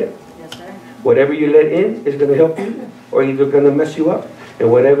life is headed. That's right. Whatever you let in is going to help you, or either going to mess you up.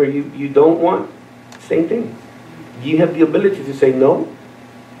 And whatever you don't want, same thing. You have the ability to say no,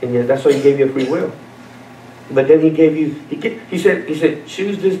 and yet that's why He gave you a free will. But then He gave you, He said,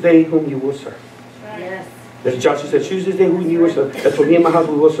 choose this day whom you will serve. Yes. As Joshua said, choose this day whom you will serve. As for me and my house,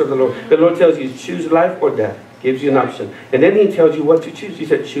 we will serve the Lord. The Lord tells you, choose life or death. Gives you an option. And then He tells you what to choose. He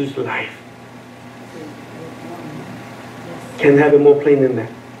said, choose life. Can't have it more plain than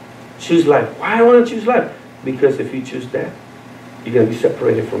that. Choose life. Why do I want to choose life? Because if you choose death, you're going to be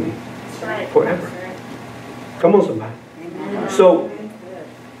separated from me forever. Come on, somebody. Amen. So,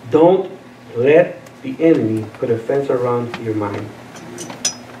 don't let the enemy put a fence around your mind.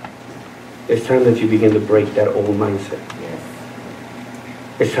 It's time that you begin to break that old mindset. Yes.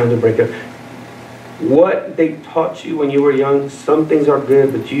 It's time to break it. What they taught you when you were young, some things are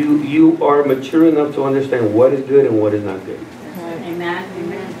good, but you are mature enough to understand what is good and what is not good. Amen.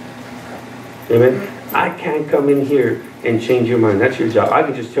 Amen. Amen. I can't come in here and change your mind. That's your job. I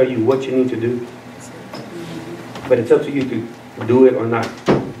can just tell you what you need to do. But it's up to you to do it or not.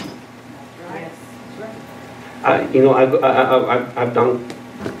 I've done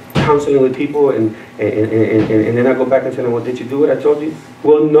counseling with people, and then I go back and tell them, well, did you do what I told you?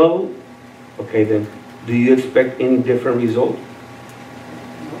 Well, no. Okay, then, do you expect any different result?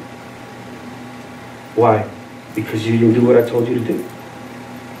 Why? Because you didn't do what I told you to do.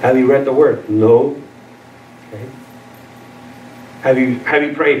 Have you read the Word? No. Okay. Have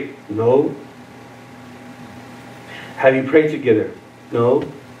you prayed? No. Have you prayed together? No.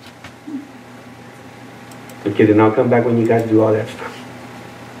 Okay, then I'll come back when you guys do all that stuff.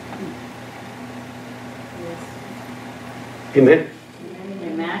 Amen?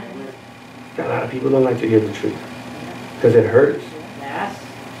 Amen. A lot of people don't like to hear the truth because it hurts. Yes.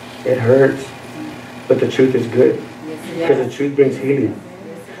 It hurts. But the truth is good Yes. because the truth brings healing.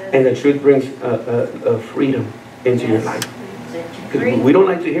 And the truth brings freedom into your life. Because we don't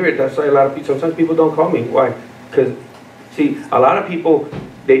like to hear it. That's why a lot of people, sometimes people don't call me. Why? Because, see, a lot of people,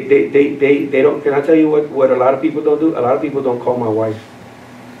 they don't, can I tell you what a lot of people don't do? A lot of people don't call my wife.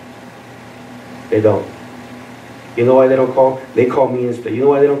 They don't. You know why they don't call? They call me instead. You know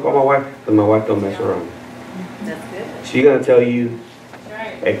why they don't call my wife? Because my wife don't mess around. That's good. She's going to tell you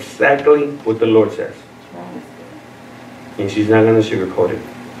exactly what the Lord says. And she's not going to sugarcoat it.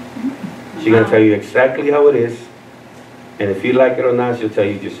 She's going to tell you exactly how it is. And if you like it or not, she'll tell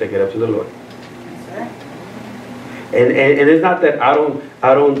you just take it up to the Lord. That's right. And it's not that I don't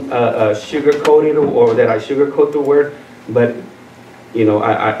sugarcoat it or that I sugarcoat the word, but you know,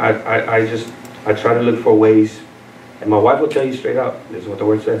 I try to look for ways, and my wife will tell you straight out, this is what the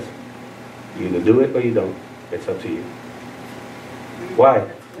word says. You either do it or you don't. It's up to you. Why?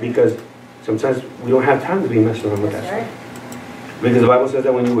 Because sometimes we don't have time to be messing around with that stuff. Because the Bible says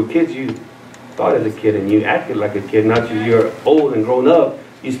that when you were kids, you thought as a kid and you acted like a kid. Not that you're old and grown up,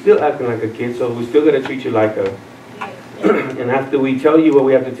 you're still acting like a kid. So we still got to treat you like a. And after we tell you what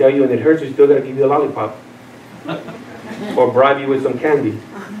we have to tell you and it hurts, we still got to give you a lollipop or bribe you with some candy.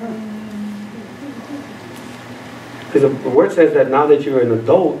 Because the word says that now that you're an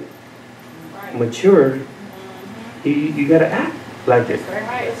adult, mature, you got to act like it.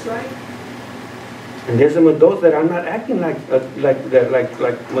 That's right. And there's some adults that are not acting like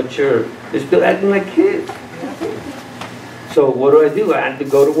mature. They're still acting like kids. So what do? I have to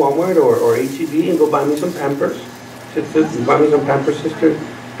go to Walmart or H-E-B and go buy me some Pampers. Buy me some Pampers, Sister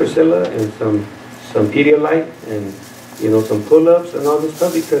Priscilla, and some Pedialyte, and you know, some pull-ups and all this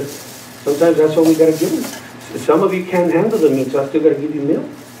stuff, because sometimes that's what we gotta give them. Some of you can't handle the meat, so I still gotta give you milk.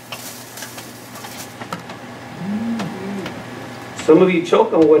 Some of you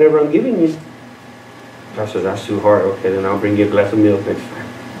choke on whatever I'm giving you. Pastor, that's too hard. Okay, then I'll bring you a glass of milk next time.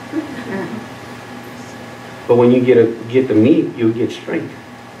 But when you get the meat, you'll get strength.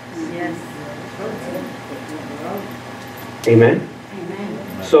 Yes. Amen?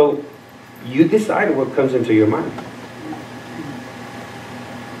 Amen. So you decide what comes into your mind.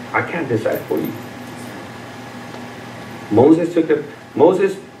 I can't decide for you. Moses took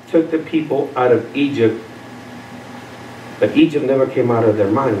the people out of Egypt, but Egypt never came out of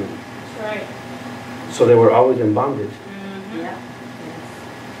their mind. That's right. So they were always in bondage. Yeah.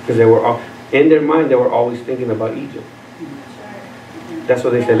 Because they were in their mind, they were always thinking about Egypt. That's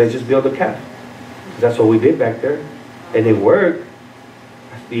why they said, let's just build a calf. That's what we did back there. And it worked.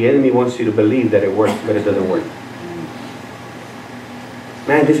 The enemy wants you to believe that it works, but it doesn't work.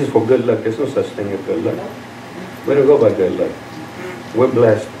 Man, this is for good luck. There's no such thing as good luck. We don't go by good luck. We're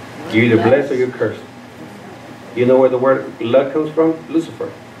blessed. You're either blessed or you're cursed. You know where the word luck comes from?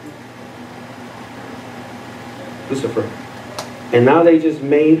 Lucifer. Lucifer. And now they just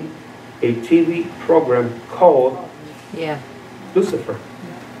made a TV program called Lucifer.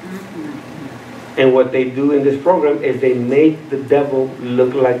 And what they do in this program is they make the devil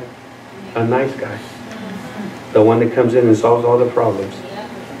look like a nice guy. The one that comes in and solves all the problems.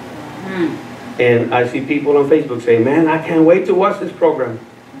 And I see people on Facebook say, man, I can't wait to watch this program.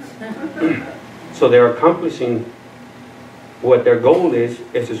 So they're accomplishing what their goal is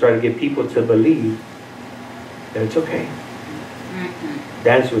to try to get people to believe that it's okay.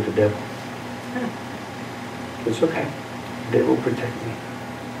 Dance with the devil. It's okay. The devil will protect me.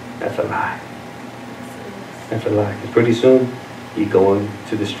 That's a lie. That's a lie. Because pretty soon, you're going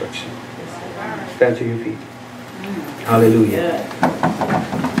to destruction. Stand to your feet. Hallelujah.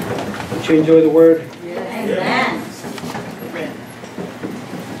 Don't you enjoy the word? Amen.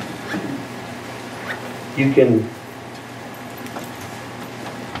 You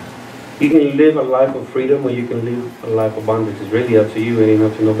can live a life of freedom, or you can live a life of bondage. It's really up to you. It ain't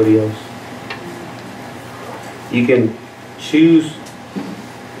up to nobody else. You can choose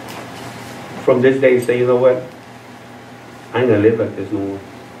from this day and say, you know what? I ain't gonna live like this no more.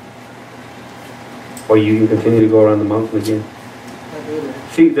 Or you can continue to go around the mountain again.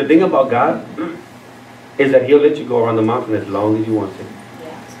 See, the thing about God is that He'll let you go around the mountain as long as you want to.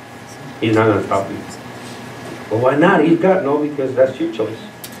 He's not gonna stop you. Well, why not? He's got no, because that's your choice.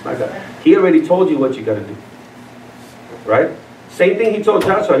 My God. He already told you what you got to do. Right? Same thing He told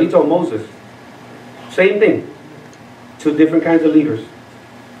Joshua. He told Moses. Same thing. Two different kinds of leaders.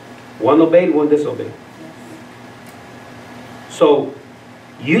 One obeyed, one disobeyed. So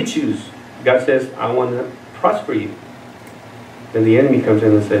you choose. God says, I want to prosper you. Then the enemy comes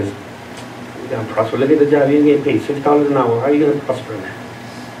in and says, you're going to prosper. Look at the job. You're getting paid $6 an hour. How are you going to prosper in that?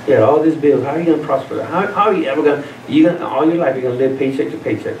 You got all these bills. How are you going to prosper? How are you ever going to, all your life, you're going to live paycheck to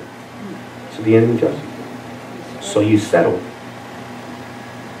paycheck. So the enemy tells you. So you settle.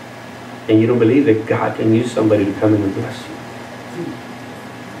 And you don't believe that God can use somebody to come in and bless you.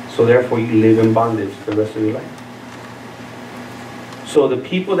 So therefore you live in bondage the rest of your life. So the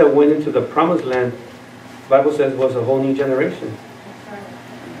people that went into the promised land, the Bible says, was a whole new generation.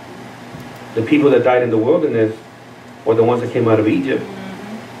 The people that died in the wilderness were the ones that came out of Egypt,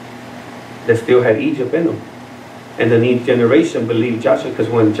 that still had Egypt in them. And the new generation believed Joshua, because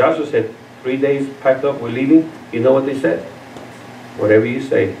when Joshua said, 3 days packed up, we're leaving, you know what they said? Whatever you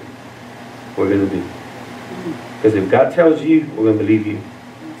say, we're going to do. Because if God tells you, we're going to believe you.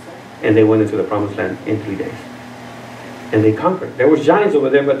 And they went into the promised land in 3 days. And they conquered. There was giants over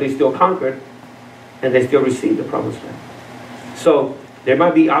there, but they still conquered. And they still received the promised land. So there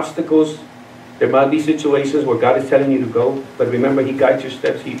might be obstacles. There might be situations where God is telling you to go. But remember, He guides your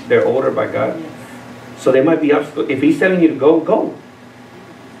steps. They're ordered by God. So there might be obstacles. If He's telling you to go, go.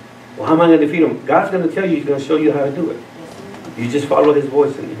 Well, how am I going to defeat Him? God's going to tell you. He's going to show you how to do it. You just follow His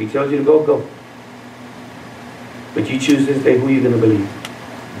voice. And if He tells you to go, go. But you choose this day who you're going to believe.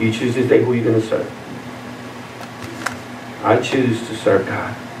 You choose this day who you're going to serve. I choose to serve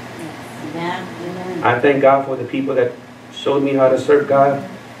God. Amen. I thank God for the people that showed me how to serve God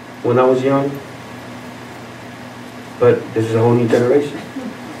when I was young. But this is a whole new generation.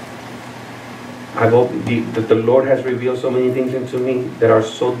 I hope that the Lord has revealed so many things into me that are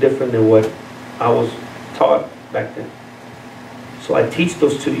so different than what I was taught back then. So I teach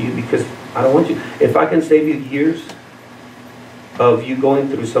those to you because I don't want you. If I can save you years of you going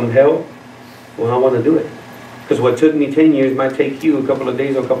through some hell, well, I want to do it. Because what took me 10 years might take you a couple of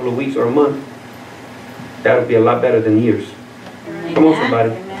days or a couple of weeks or a month. That would be a lot better than years. Amen. Come on,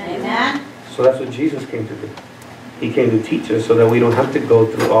 somebody. Amen. So that's what Jesus came to do. He came to teach us so that we don't have to go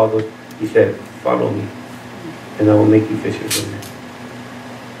through all those. He said, follow me, and I will make you fishers of men.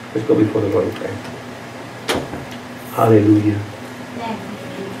 Let's go before the Lord and pray. Hallelujah.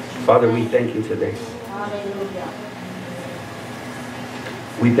 Father, we thank you today. Hallelujah.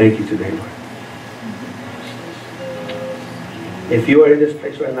 We thank you today, Lord. If you are in this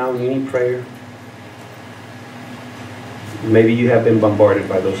place right now and you need prayer, maybe you have been bombarded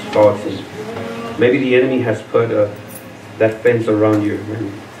by those thoughts, and maybe the enemy has put that fence around you,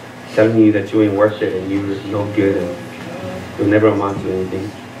 and telling you that you ain't worth it and you're no good and you'll never amount to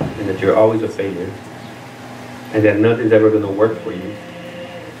anything, and that you're always a failure, and that nothing's ever going to work for you.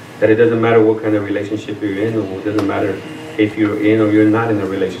 That it doesn't matter what kind of relationship you're in, or it doesn't matter if you're in or you're not in a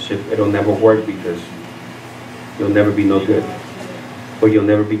relationship, it'll never work because you'll never be no good, or you'll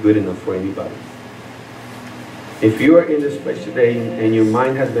never be good enough for anybody. If you are in this place today and your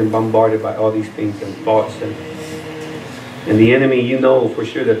mind has been bombarded by all these things and thoughts, and the enemy, you know for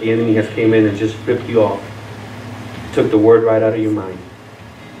sure that the enemy has came in and just ripped you off, took the word right out of your mind,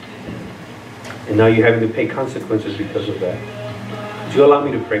 and now you're having to pay consequences because of that. Would you allow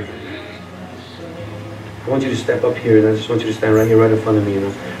me to pray for you? I want you to step up here, and I just want you to stand right here, right in front of me, and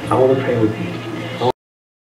I want to pray with you.